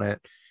pattern on it,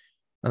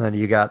 and then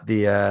you got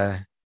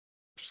the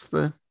just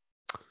the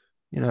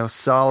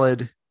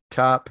solid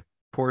top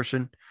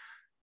portion.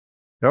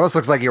 It almost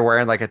looks like you're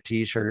wearing like a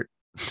t-shirt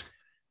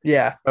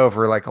Yeah.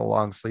 over like a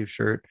long sleeve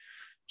shirt,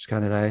 which is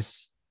kind of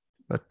nice.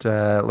 But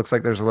it looks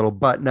like there's a little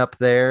button up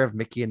there of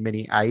Mickey and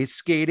Minnie ice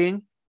skating,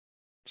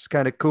 which is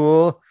kind of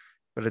cool.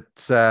 But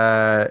it's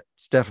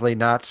definitely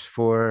not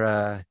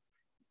for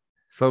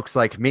folks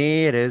like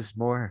me. It is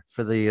more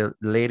for the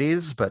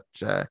ladies. But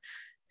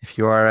if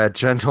you are a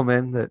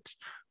gentleman that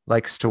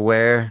likes to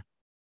wear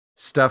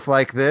stuff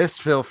like this,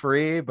 feel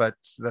free, but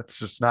that's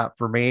just not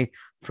for me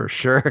for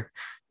sure.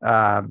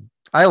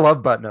 I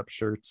love button-up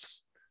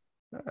shirts.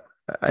 And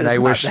Just I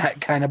not wish that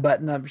kind of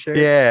button-up shirt.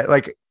 yeah,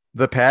 like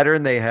the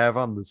pattern they have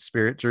on the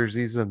Spirit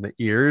jerseys and the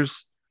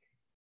ears.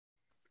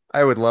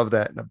 I would love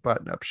that in a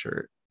button-up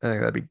shirt. I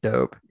think that'd be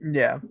dope.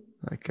 Yeah,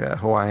 Like a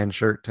Hawaiian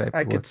shirt type.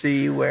 I of could look.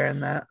 see you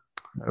wearing that.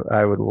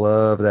 I would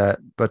love that.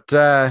 But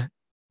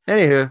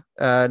anywho,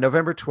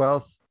 November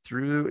 12th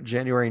through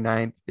January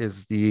 9th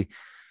is the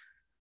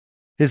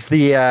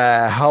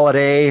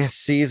holiday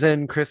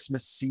season,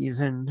 Christmas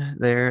season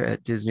there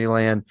at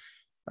Disneyland.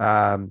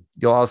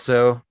 You'll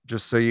also,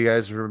 just so you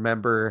guys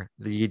remember,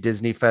 the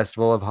Disney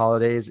Festival of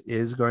Holidays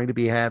is going to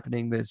be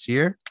happening this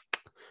year,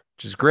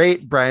 which is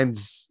great.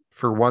 Brian's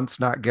for once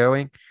not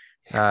going.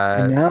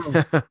 I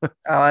know.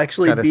 I'll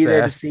actually Kinda be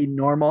there to sad. see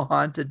Normal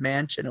Haunted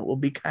Mansion. It will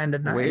be kind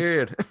of nice.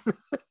 Weird.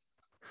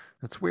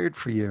 That's weird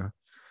for you.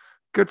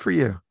 Good for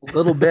you. A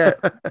little bit.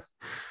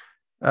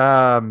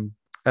 And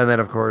then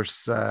of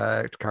course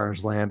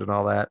Cars Land and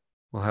all that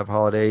will have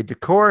holiday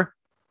decor.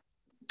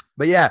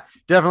 But yeah,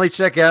 definitely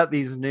check out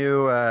these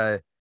new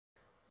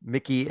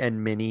Mickey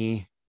and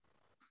Minnie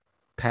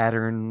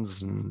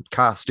patterns and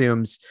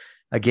costumes.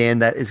 Again,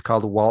 that is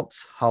called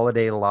Walt's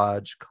Holiday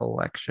Lodge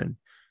Collection.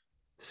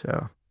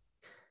 So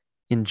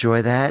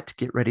enjoy that.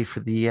 Get ready for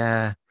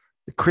the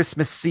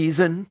Christmas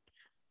season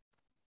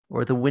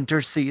or the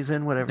winter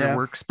season, whatever Yeah,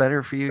 works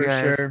better for you For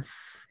guys. sure.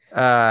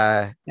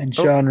 Uh, And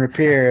Sean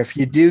Rapier, if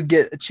you do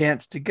get a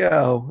chance to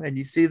go and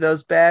you see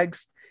those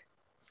bags,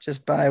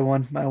 just buy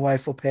one. My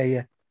wife will pay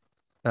you.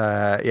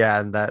 yeah,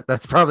 and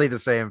that's probably the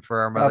same for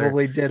our mother.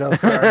 Probably ditto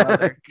for our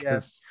mother.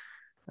 Yes.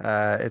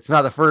 'Cause, it's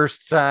not the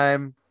first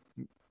time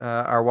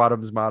our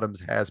Wadums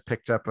Modums has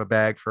picked up a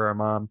bag for our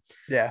mom.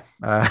 Yeah.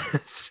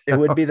 So, It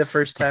would be the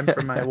first time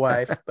for my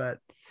wife, but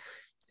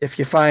if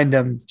you find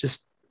them,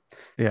 just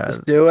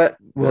do it.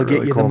 We'll they're get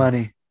really you cool. the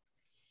money.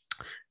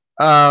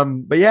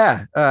 But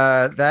yeah,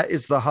 that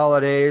is the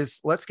holidays.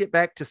 Let's get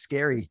back to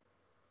scary.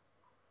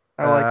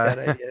 I like Uh, that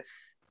idea.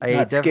 I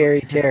Not defi-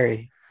 Scary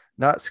Terry.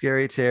 Not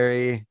scary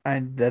Terry. I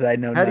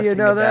know. How do you nothing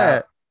know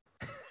about.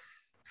 that?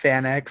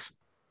 Fan X.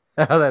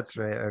 Oh, that's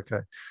right. Okay.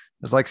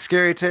 It's like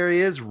Scary Terry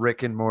is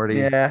Rick and Morty.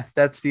 Yeah,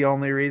 that's the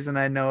only reason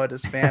I know it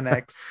is Fan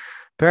X.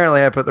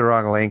 Apparently I put the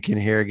wrong link in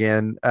here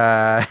again.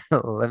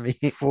 Let me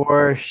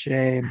For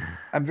shame.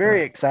 I'm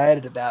very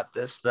excited about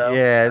this though.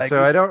 Yeah, Like,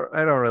 so I don't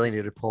really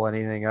need to pull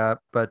anything up,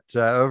 but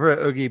over at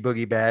Oogie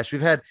Boogie Bash,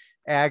 we've had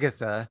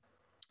Agatha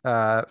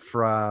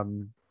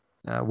from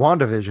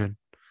WandaVision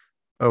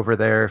over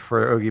there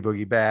for Oogie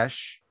Boogie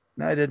Bash.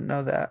 No, I didn't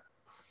know that.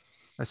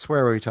 I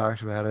swear we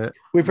talked about it.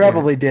 We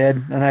probably did,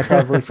 and I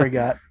probably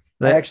forgot. I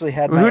That- actually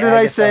had Who my did I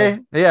Agatha- say?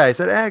 Yeah, I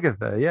said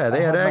Agatha. Yeah, they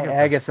I had had my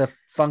Agatha. Agatha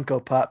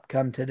Funko Pop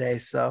come today,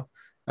 so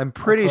I'm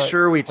pretty what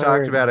sure we I talked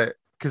heard. about it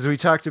because we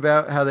talked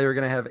about how they were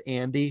going to have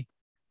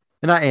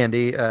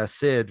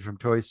Sid from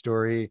Toy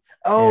Story.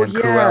 oh And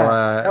yeah,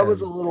 Cruella that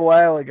was a and little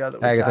while ago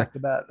that we Agatha. talked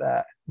about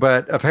that,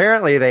 But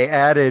apparently they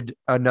added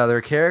another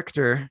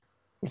character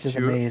which is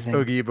to amazing.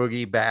 Oogie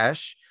Boogie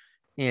Bash,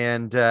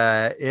 and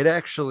it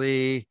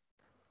actually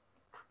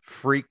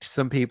freaked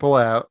some people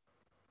out.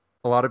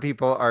 A lot of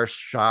people are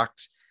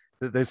shocked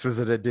that this was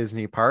at a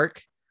Disney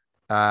park.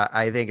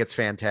 I think it's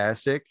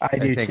fantastic. I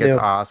do think too. it's I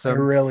awesome.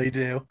 really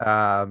do.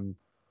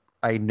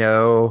 I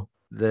know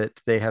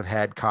that they have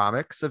had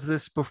comics of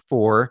this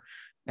before,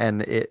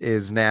 and it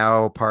is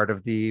now part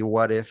of the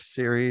What If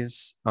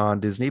series on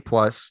Disney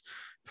Plus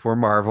for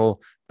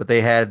Marvel. But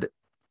they had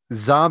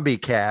Zombie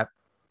Cap,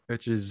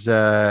 which is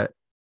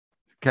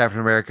Captain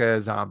America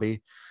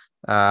zombie,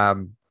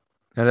 and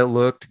it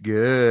looked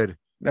good.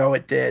 No,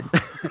 it did.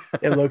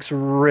 It looks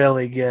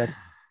really good.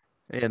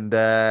 And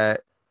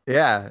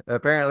yeah,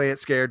 apparently it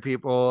scared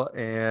people,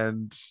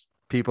 and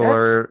people That's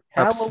are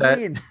upset.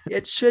 Halloween.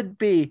 It should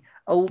be.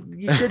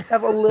 You should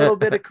have a little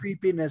bit of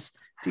creepiness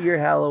to your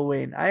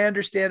Halloween. I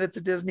understand it's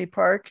a Disney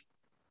park,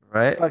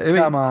 Right? but I mean,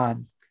 come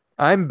on.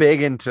 I'm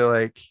big into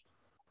like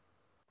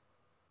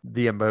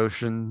the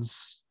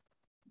emotions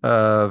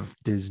of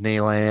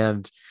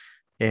Disneyland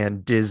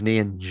and Disney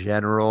in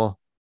general.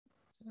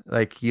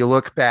 Like you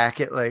look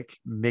back at like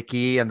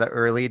Mickey in the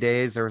early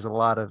days, there was a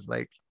lot of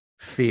like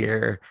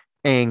fear,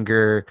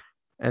 anger,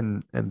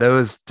 and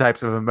those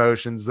types of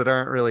emotions that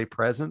aren't really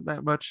present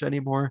that much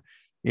anymore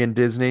in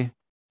Disney,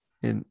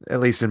 at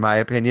least in my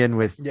opinion,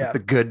 with Yeah. the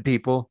good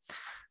people.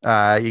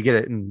 You get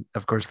it in,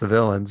 of course, the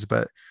villains,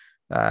 but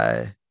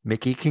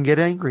Mickey can get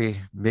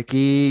angry.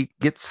 Mickey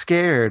gets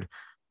scared.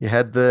 You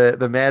had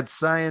the mad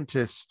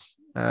scientist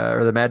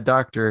or the mad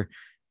doctor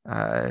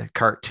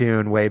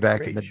cartoon way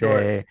back in Great the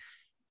short. day.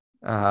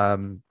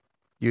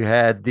 You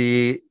had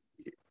the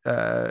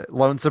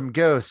Lonesome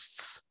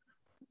Ghosts.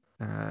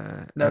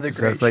 Another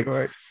episodes. great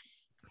short.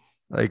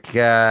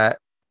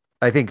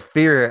 I think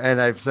fear, and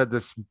I've said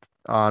this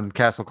on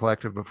Castle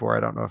Collective before.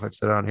 I don't know if I've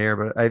said it on here,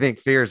 but I think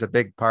fear is a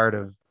big part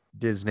of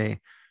Disney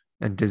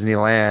and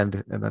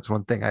Disneyland, and that's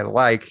one thing I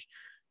like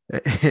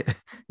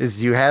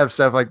is you have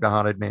stuff like the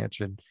Haunted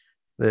Mansion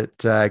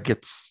that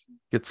gets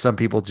gets some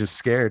people just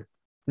scared.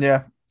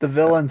 Yeah. The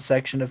villain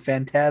section of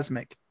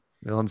Phantasmic.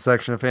 Villain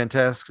section of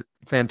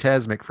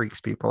Phantasmic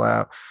freaks people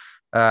out.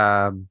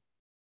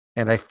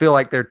 And I feel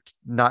like they're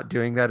not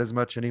doing that as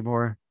much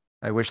anymore.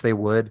 I wish they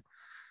would.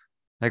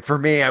 Like for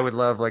me, I would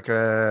love like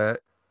a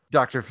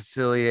Dr.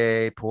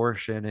 Facilier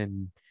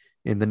portion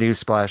in the new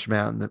Splash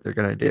Mountain that they're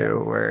gonna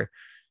do, where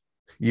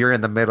you're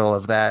in the middle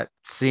of that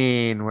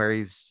scene where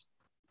he's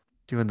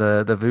doing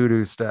the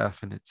voodoo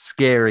stuff and it's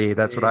scary.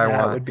 That's what I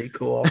want. That would be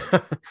cool.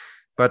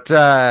 but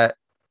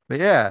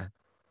yeah,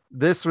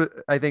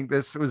 I think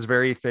this was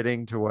very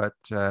fitting to what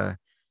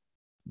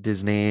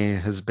Disney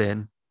has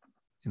been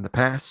in the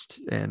past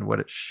and what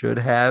it should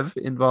have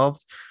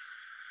involved.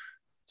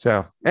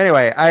 So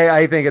anyway,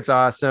 I think it's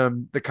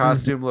awesome. The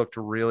costume looked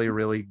really,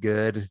 really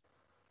good.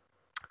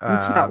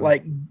 It's not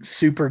like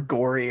super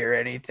gory or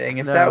anything.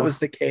 If that was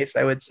the case,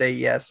 I would say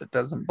yes, it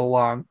doesn't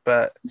belong.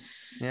 But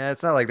yeah,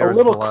 it's not like there a was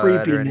little blood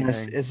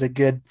creepiness is a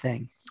good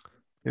thing.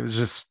 It was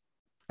just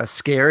a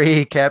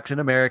scary Captain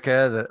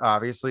America that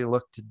obviously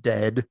looked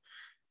dead.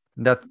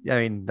 I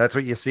mean, that's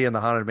what you see in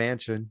the Haunted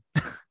Mansion.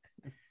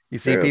 You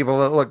see people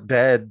that look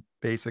dead,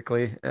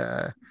 basically.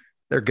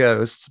 They're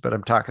ghosts, but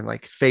I'm talking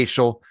like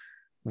facial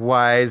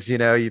wise. You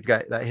know, you've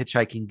got that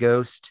hitchhiking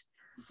ghost,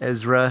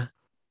 Ezra,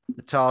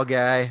 the tall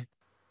guy.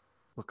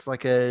 Looks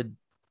like a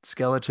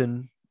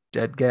skeleton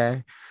dead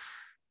guy.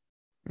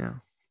 You know,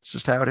 it's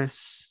just how it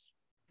is.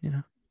 You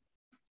know,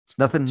 it's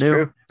nothing new.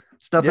 True.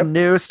 It's nothing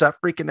new. Stop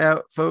freaking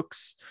out,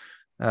 folks.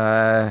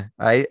 My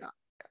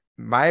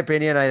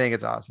opinion, I think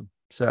it's awesome.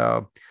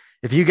 So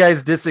if you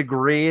guys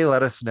disagree,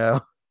 let us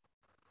know.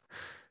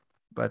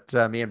 But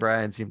me and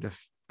Brian seem to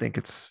think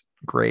it's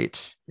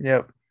great.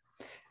 Yep.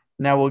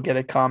 Now we'll get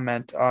a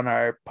comment on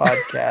our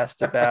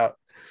podcast about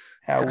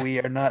how we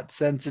are not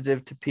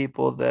sensitive to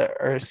people that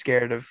are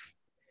scared of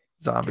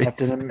Zombies.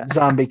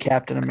 Zombie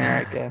Captain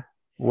America.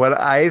 What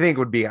I think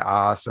would be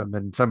awesome,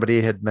 and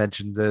somebody had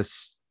mentioned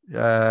this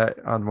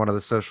on one of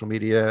the social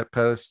media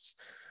posts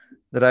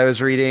that I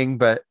was reading,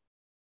 but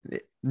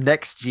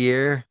next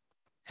year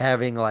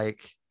having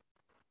like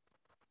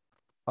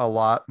a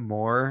lot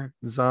more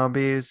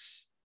zombie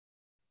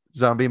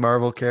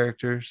Marvel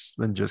characters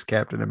than just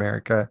Captain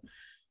America.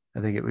 I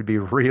think it would be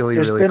really,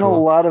 There's really been cool.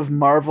 a lot of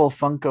Marvel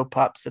Funko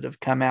Pops that have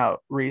come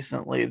out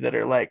recently that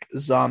are like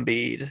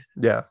zombied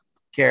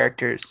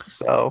characters.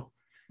 So,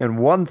 and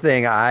one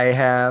thing I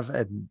have,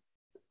 and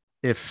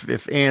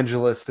if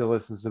Angela still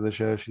listens to the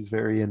show, she's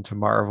very into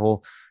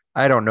Marvel.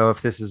 I don't know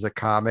if this is a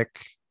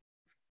comic,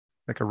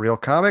 like a real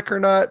comic or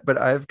not, but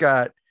I've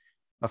got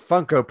a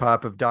Funko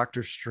Pop of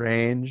Doctor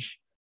Strange,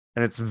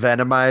 and it's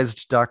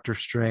Venomized Doctor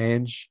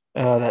Strange.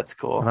 Oh, that's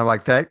cool. And I'm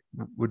like, that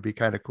would be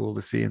kind of cool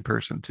to see in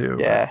person too.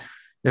 Yeah.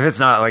 But if it's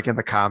not like in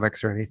the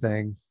comics or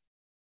anything.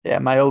 Yeah,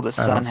 my oldest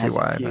I don't son see has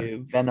why, a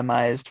few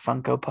Venomized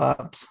Funko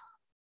Pops.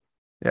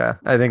 Yeah,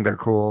 I think they're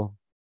cool.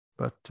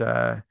 But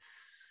I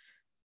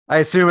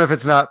assume if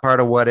it's not part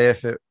of What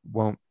If, it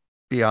won't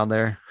be on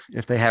there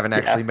if they haven't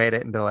actually made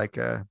it into like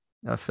a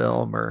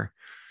film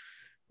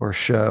or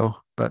show.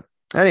 But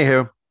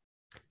anywho,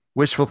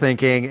 wishful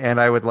thinking, and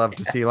I would love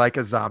to see like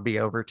a zombie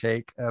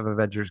overtake of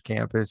Avengers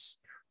Campus.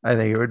 I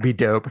think it would be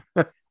dope.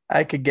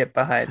 I could get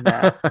behind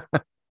that.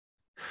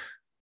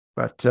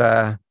 But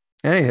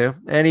anywho,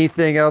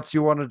 anything else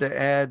you wanted to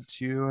add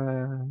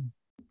to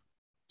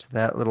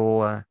that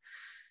little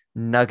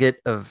nugget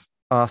of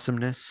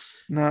awesomeness?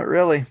 Not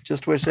really.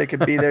 Just wish I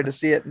could be there to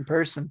see it in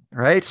person.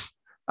 Right?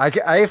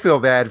 I feel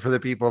bad for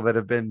the people that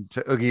have been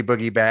to Oogie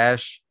Boogie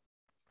Bash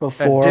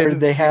Before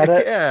they had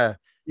it.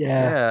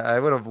 Yeah. I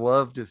would have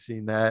loved to have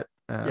seen that.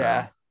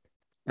 Yeah.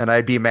 And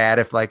I'd be mad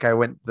if like I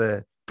went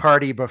the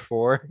party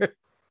before No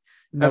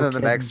and then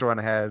kidding. the next one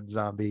had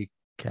zombie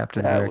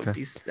Captain That America. would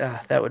be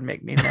that would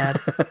make me mad.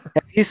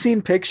 Have you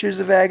seen pictures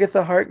of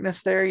Agatha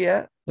Harkness there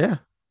yet? Yeah.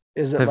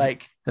 Is it Have-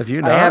 like Have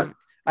you not?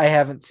 I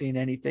haven't seen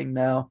anything,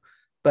 no.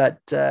 But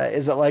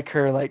is it like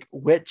her like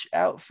witch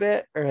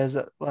outfit, or is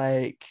it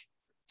like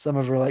some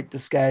of her like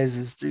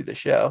disguises through the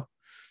show?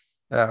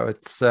 Oh,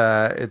 it's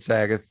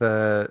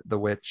Agatha the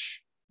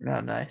Witch.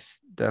 Not nice.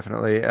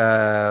 Definitely.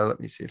 Let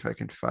me see if I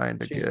can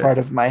find a She's good. part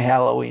of my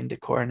Halloween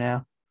decor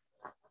now,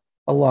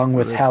 along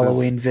with This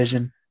Halloween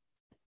Vision.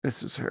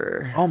 This was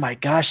her. Oh my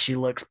gosh, she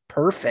looks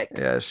perfect.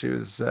 Yeah, she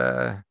was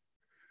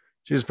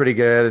pretty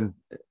good, and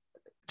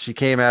she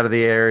came out of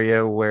the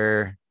area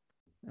where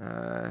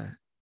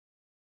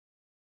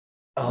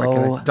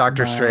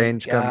Doctor my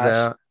Strange comes gosh.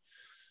 out.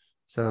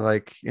 So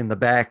like in the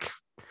back.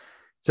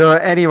 So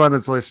anyone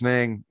that's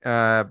listening,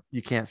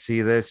 you can't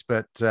see this,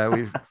 but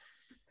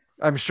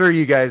I'm sure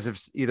you guys have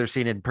either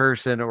seen in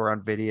person or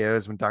on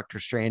videos when Doctor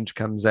Strange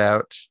comes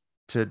out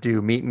to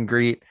do meet and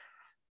greet.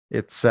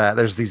 It's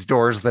there's these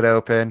doors that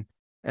open,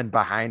 and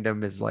behind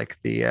him is like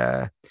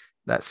the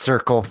that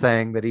circle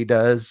thing that he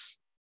does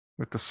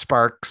with the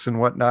sparks and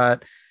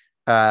whatnot.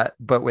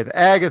 But with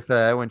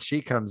Agatha, when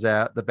she comes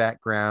out, the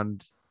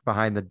background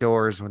behind the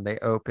doors when they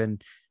open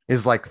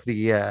is like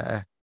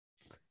the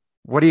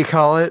what do you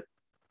call it?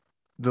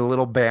 The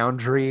little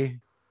boundary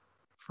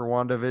for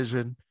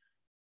WandaVision.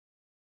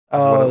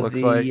 what it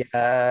looks like.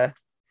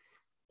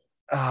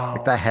 Oh,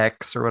 Like the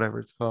hex or whatever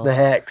it's called. the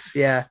hex.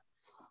 Yeah.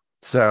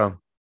 So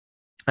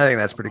I think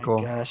that's pretty Oh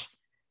my cool. Gosh,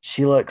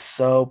 she looks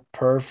so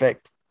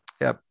perfect.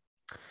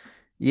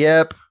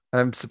 Yep.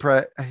 I'm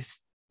surprised.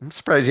 I'm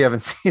surprised you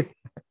haven't seen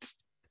that.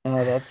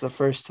 Oh, that's the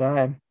first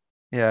time.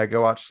 Yeah,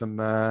 go watch some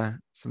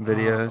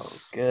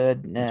videos. Oh,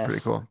 goodness. It's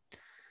pretty cool.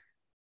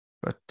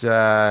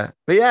 But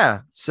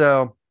yeah,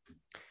 so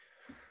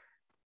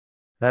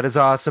that is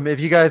awesome. If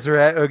you guys are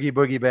at Oogie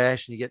Boogie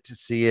Bash and you get to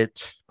see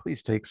it,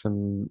 please take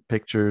some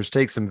pictures,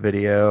 take some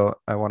video.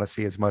 I want to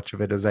see as much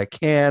of it as I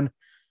can.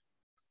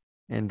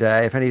 And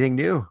if anything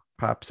new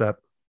pops up,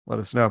 let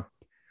us know.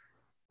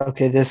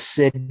 Okay, this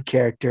Sid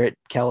character at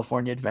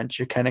California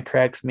Adventure kind of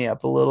cracks me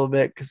up a little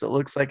bit because it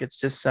looks like it's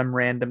just some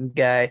random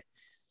guy.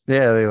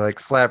 Yeah, they like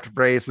slapped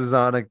braces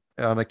on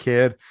a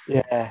kid.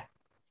 Yeah.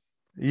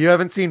 You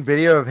haven't seen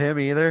video of him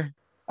either?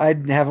 I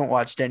haven't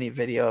watched any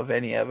video of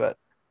any of it.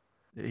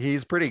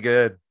 He's pretty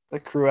good. The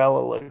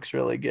Cruella looks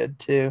really good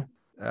too.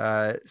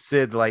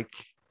 Sid like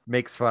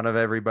makes fun of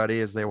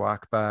everybody as they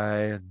walk by,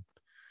 and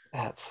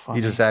That's funny.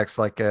 he just acts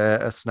like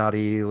a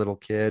snotty little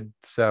kid.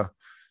 So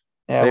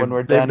yeah, when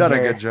we're they've done done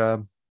here, a good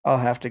job. I'll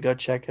have to go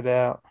check it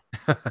out.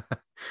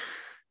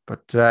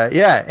 But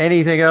yeah,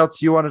 anything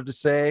else you wanted to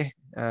say?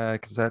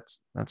 Because that's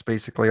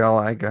basically all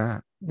I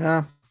got.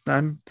 No,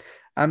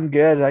 I'm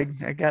good.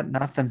 I got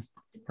nothing.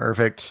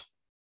 Perfect.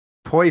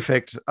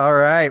 All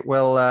right.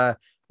 Well,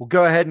 we'll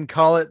go ahead and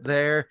call it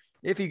there.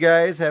 If you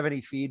guys have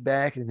any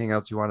feedback, anything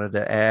else you wanted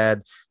to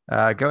add,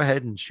 go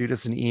ahead and shoot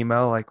us an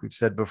email like we've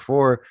said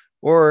before,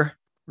 or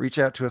reach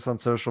out to us on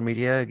social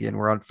media. Again,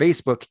 we're on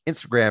Facebook,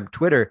 Instagram,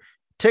 Twitter,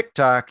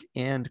 TikTok,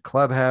 and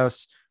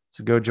Clubhouse.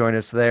 So go join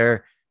us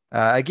there.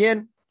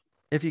 Again,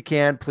 if you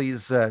can,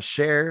 please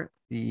share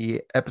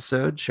the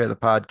episode, share the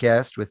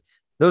podcast with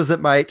those that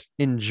might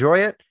enjoy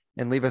it,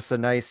 and leave us a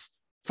nice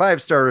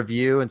 5-star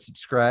review and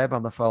subscribe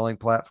on the following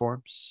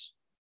platforms.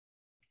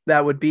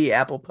 That would be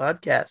Apple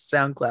Podcasts,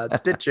 SoundCloud,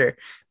 Stitcher,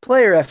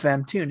 Player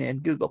FM,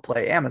 TuneIn, Google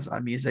Play,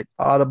 Amazon Music,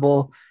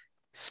 Audible,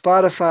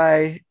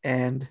 Spotify,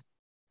 and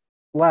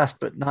last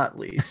but not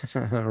least,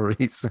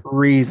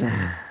 Reason.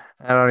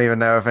 I don't even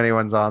know if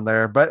anyone's on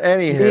there, but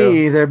anywho.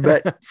 Me either,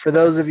 but for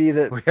those of you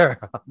that We are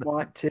on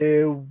want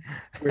to,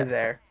 we're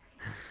there.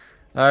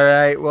 All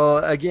right. Well,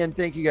 again,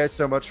 thank you guys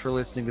so much for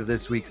listening to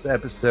this week's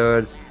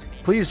episode.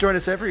 Please join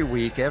us every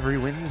week, every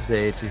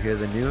Wednesday, to hear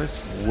the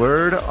newest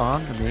word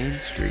on the main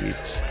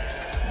street.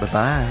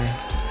 Bye-bye.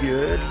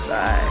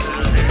 Goodbye.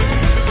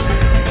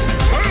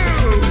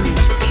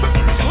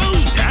 Slow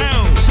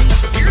down.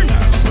 You're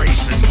not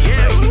racing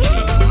yet.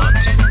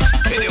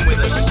 Hit him with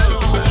a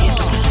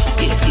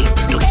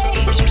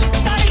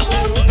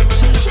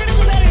Sure to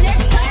do better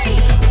next time.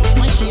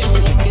 My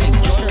efforts are getting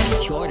shorter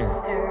and shorter.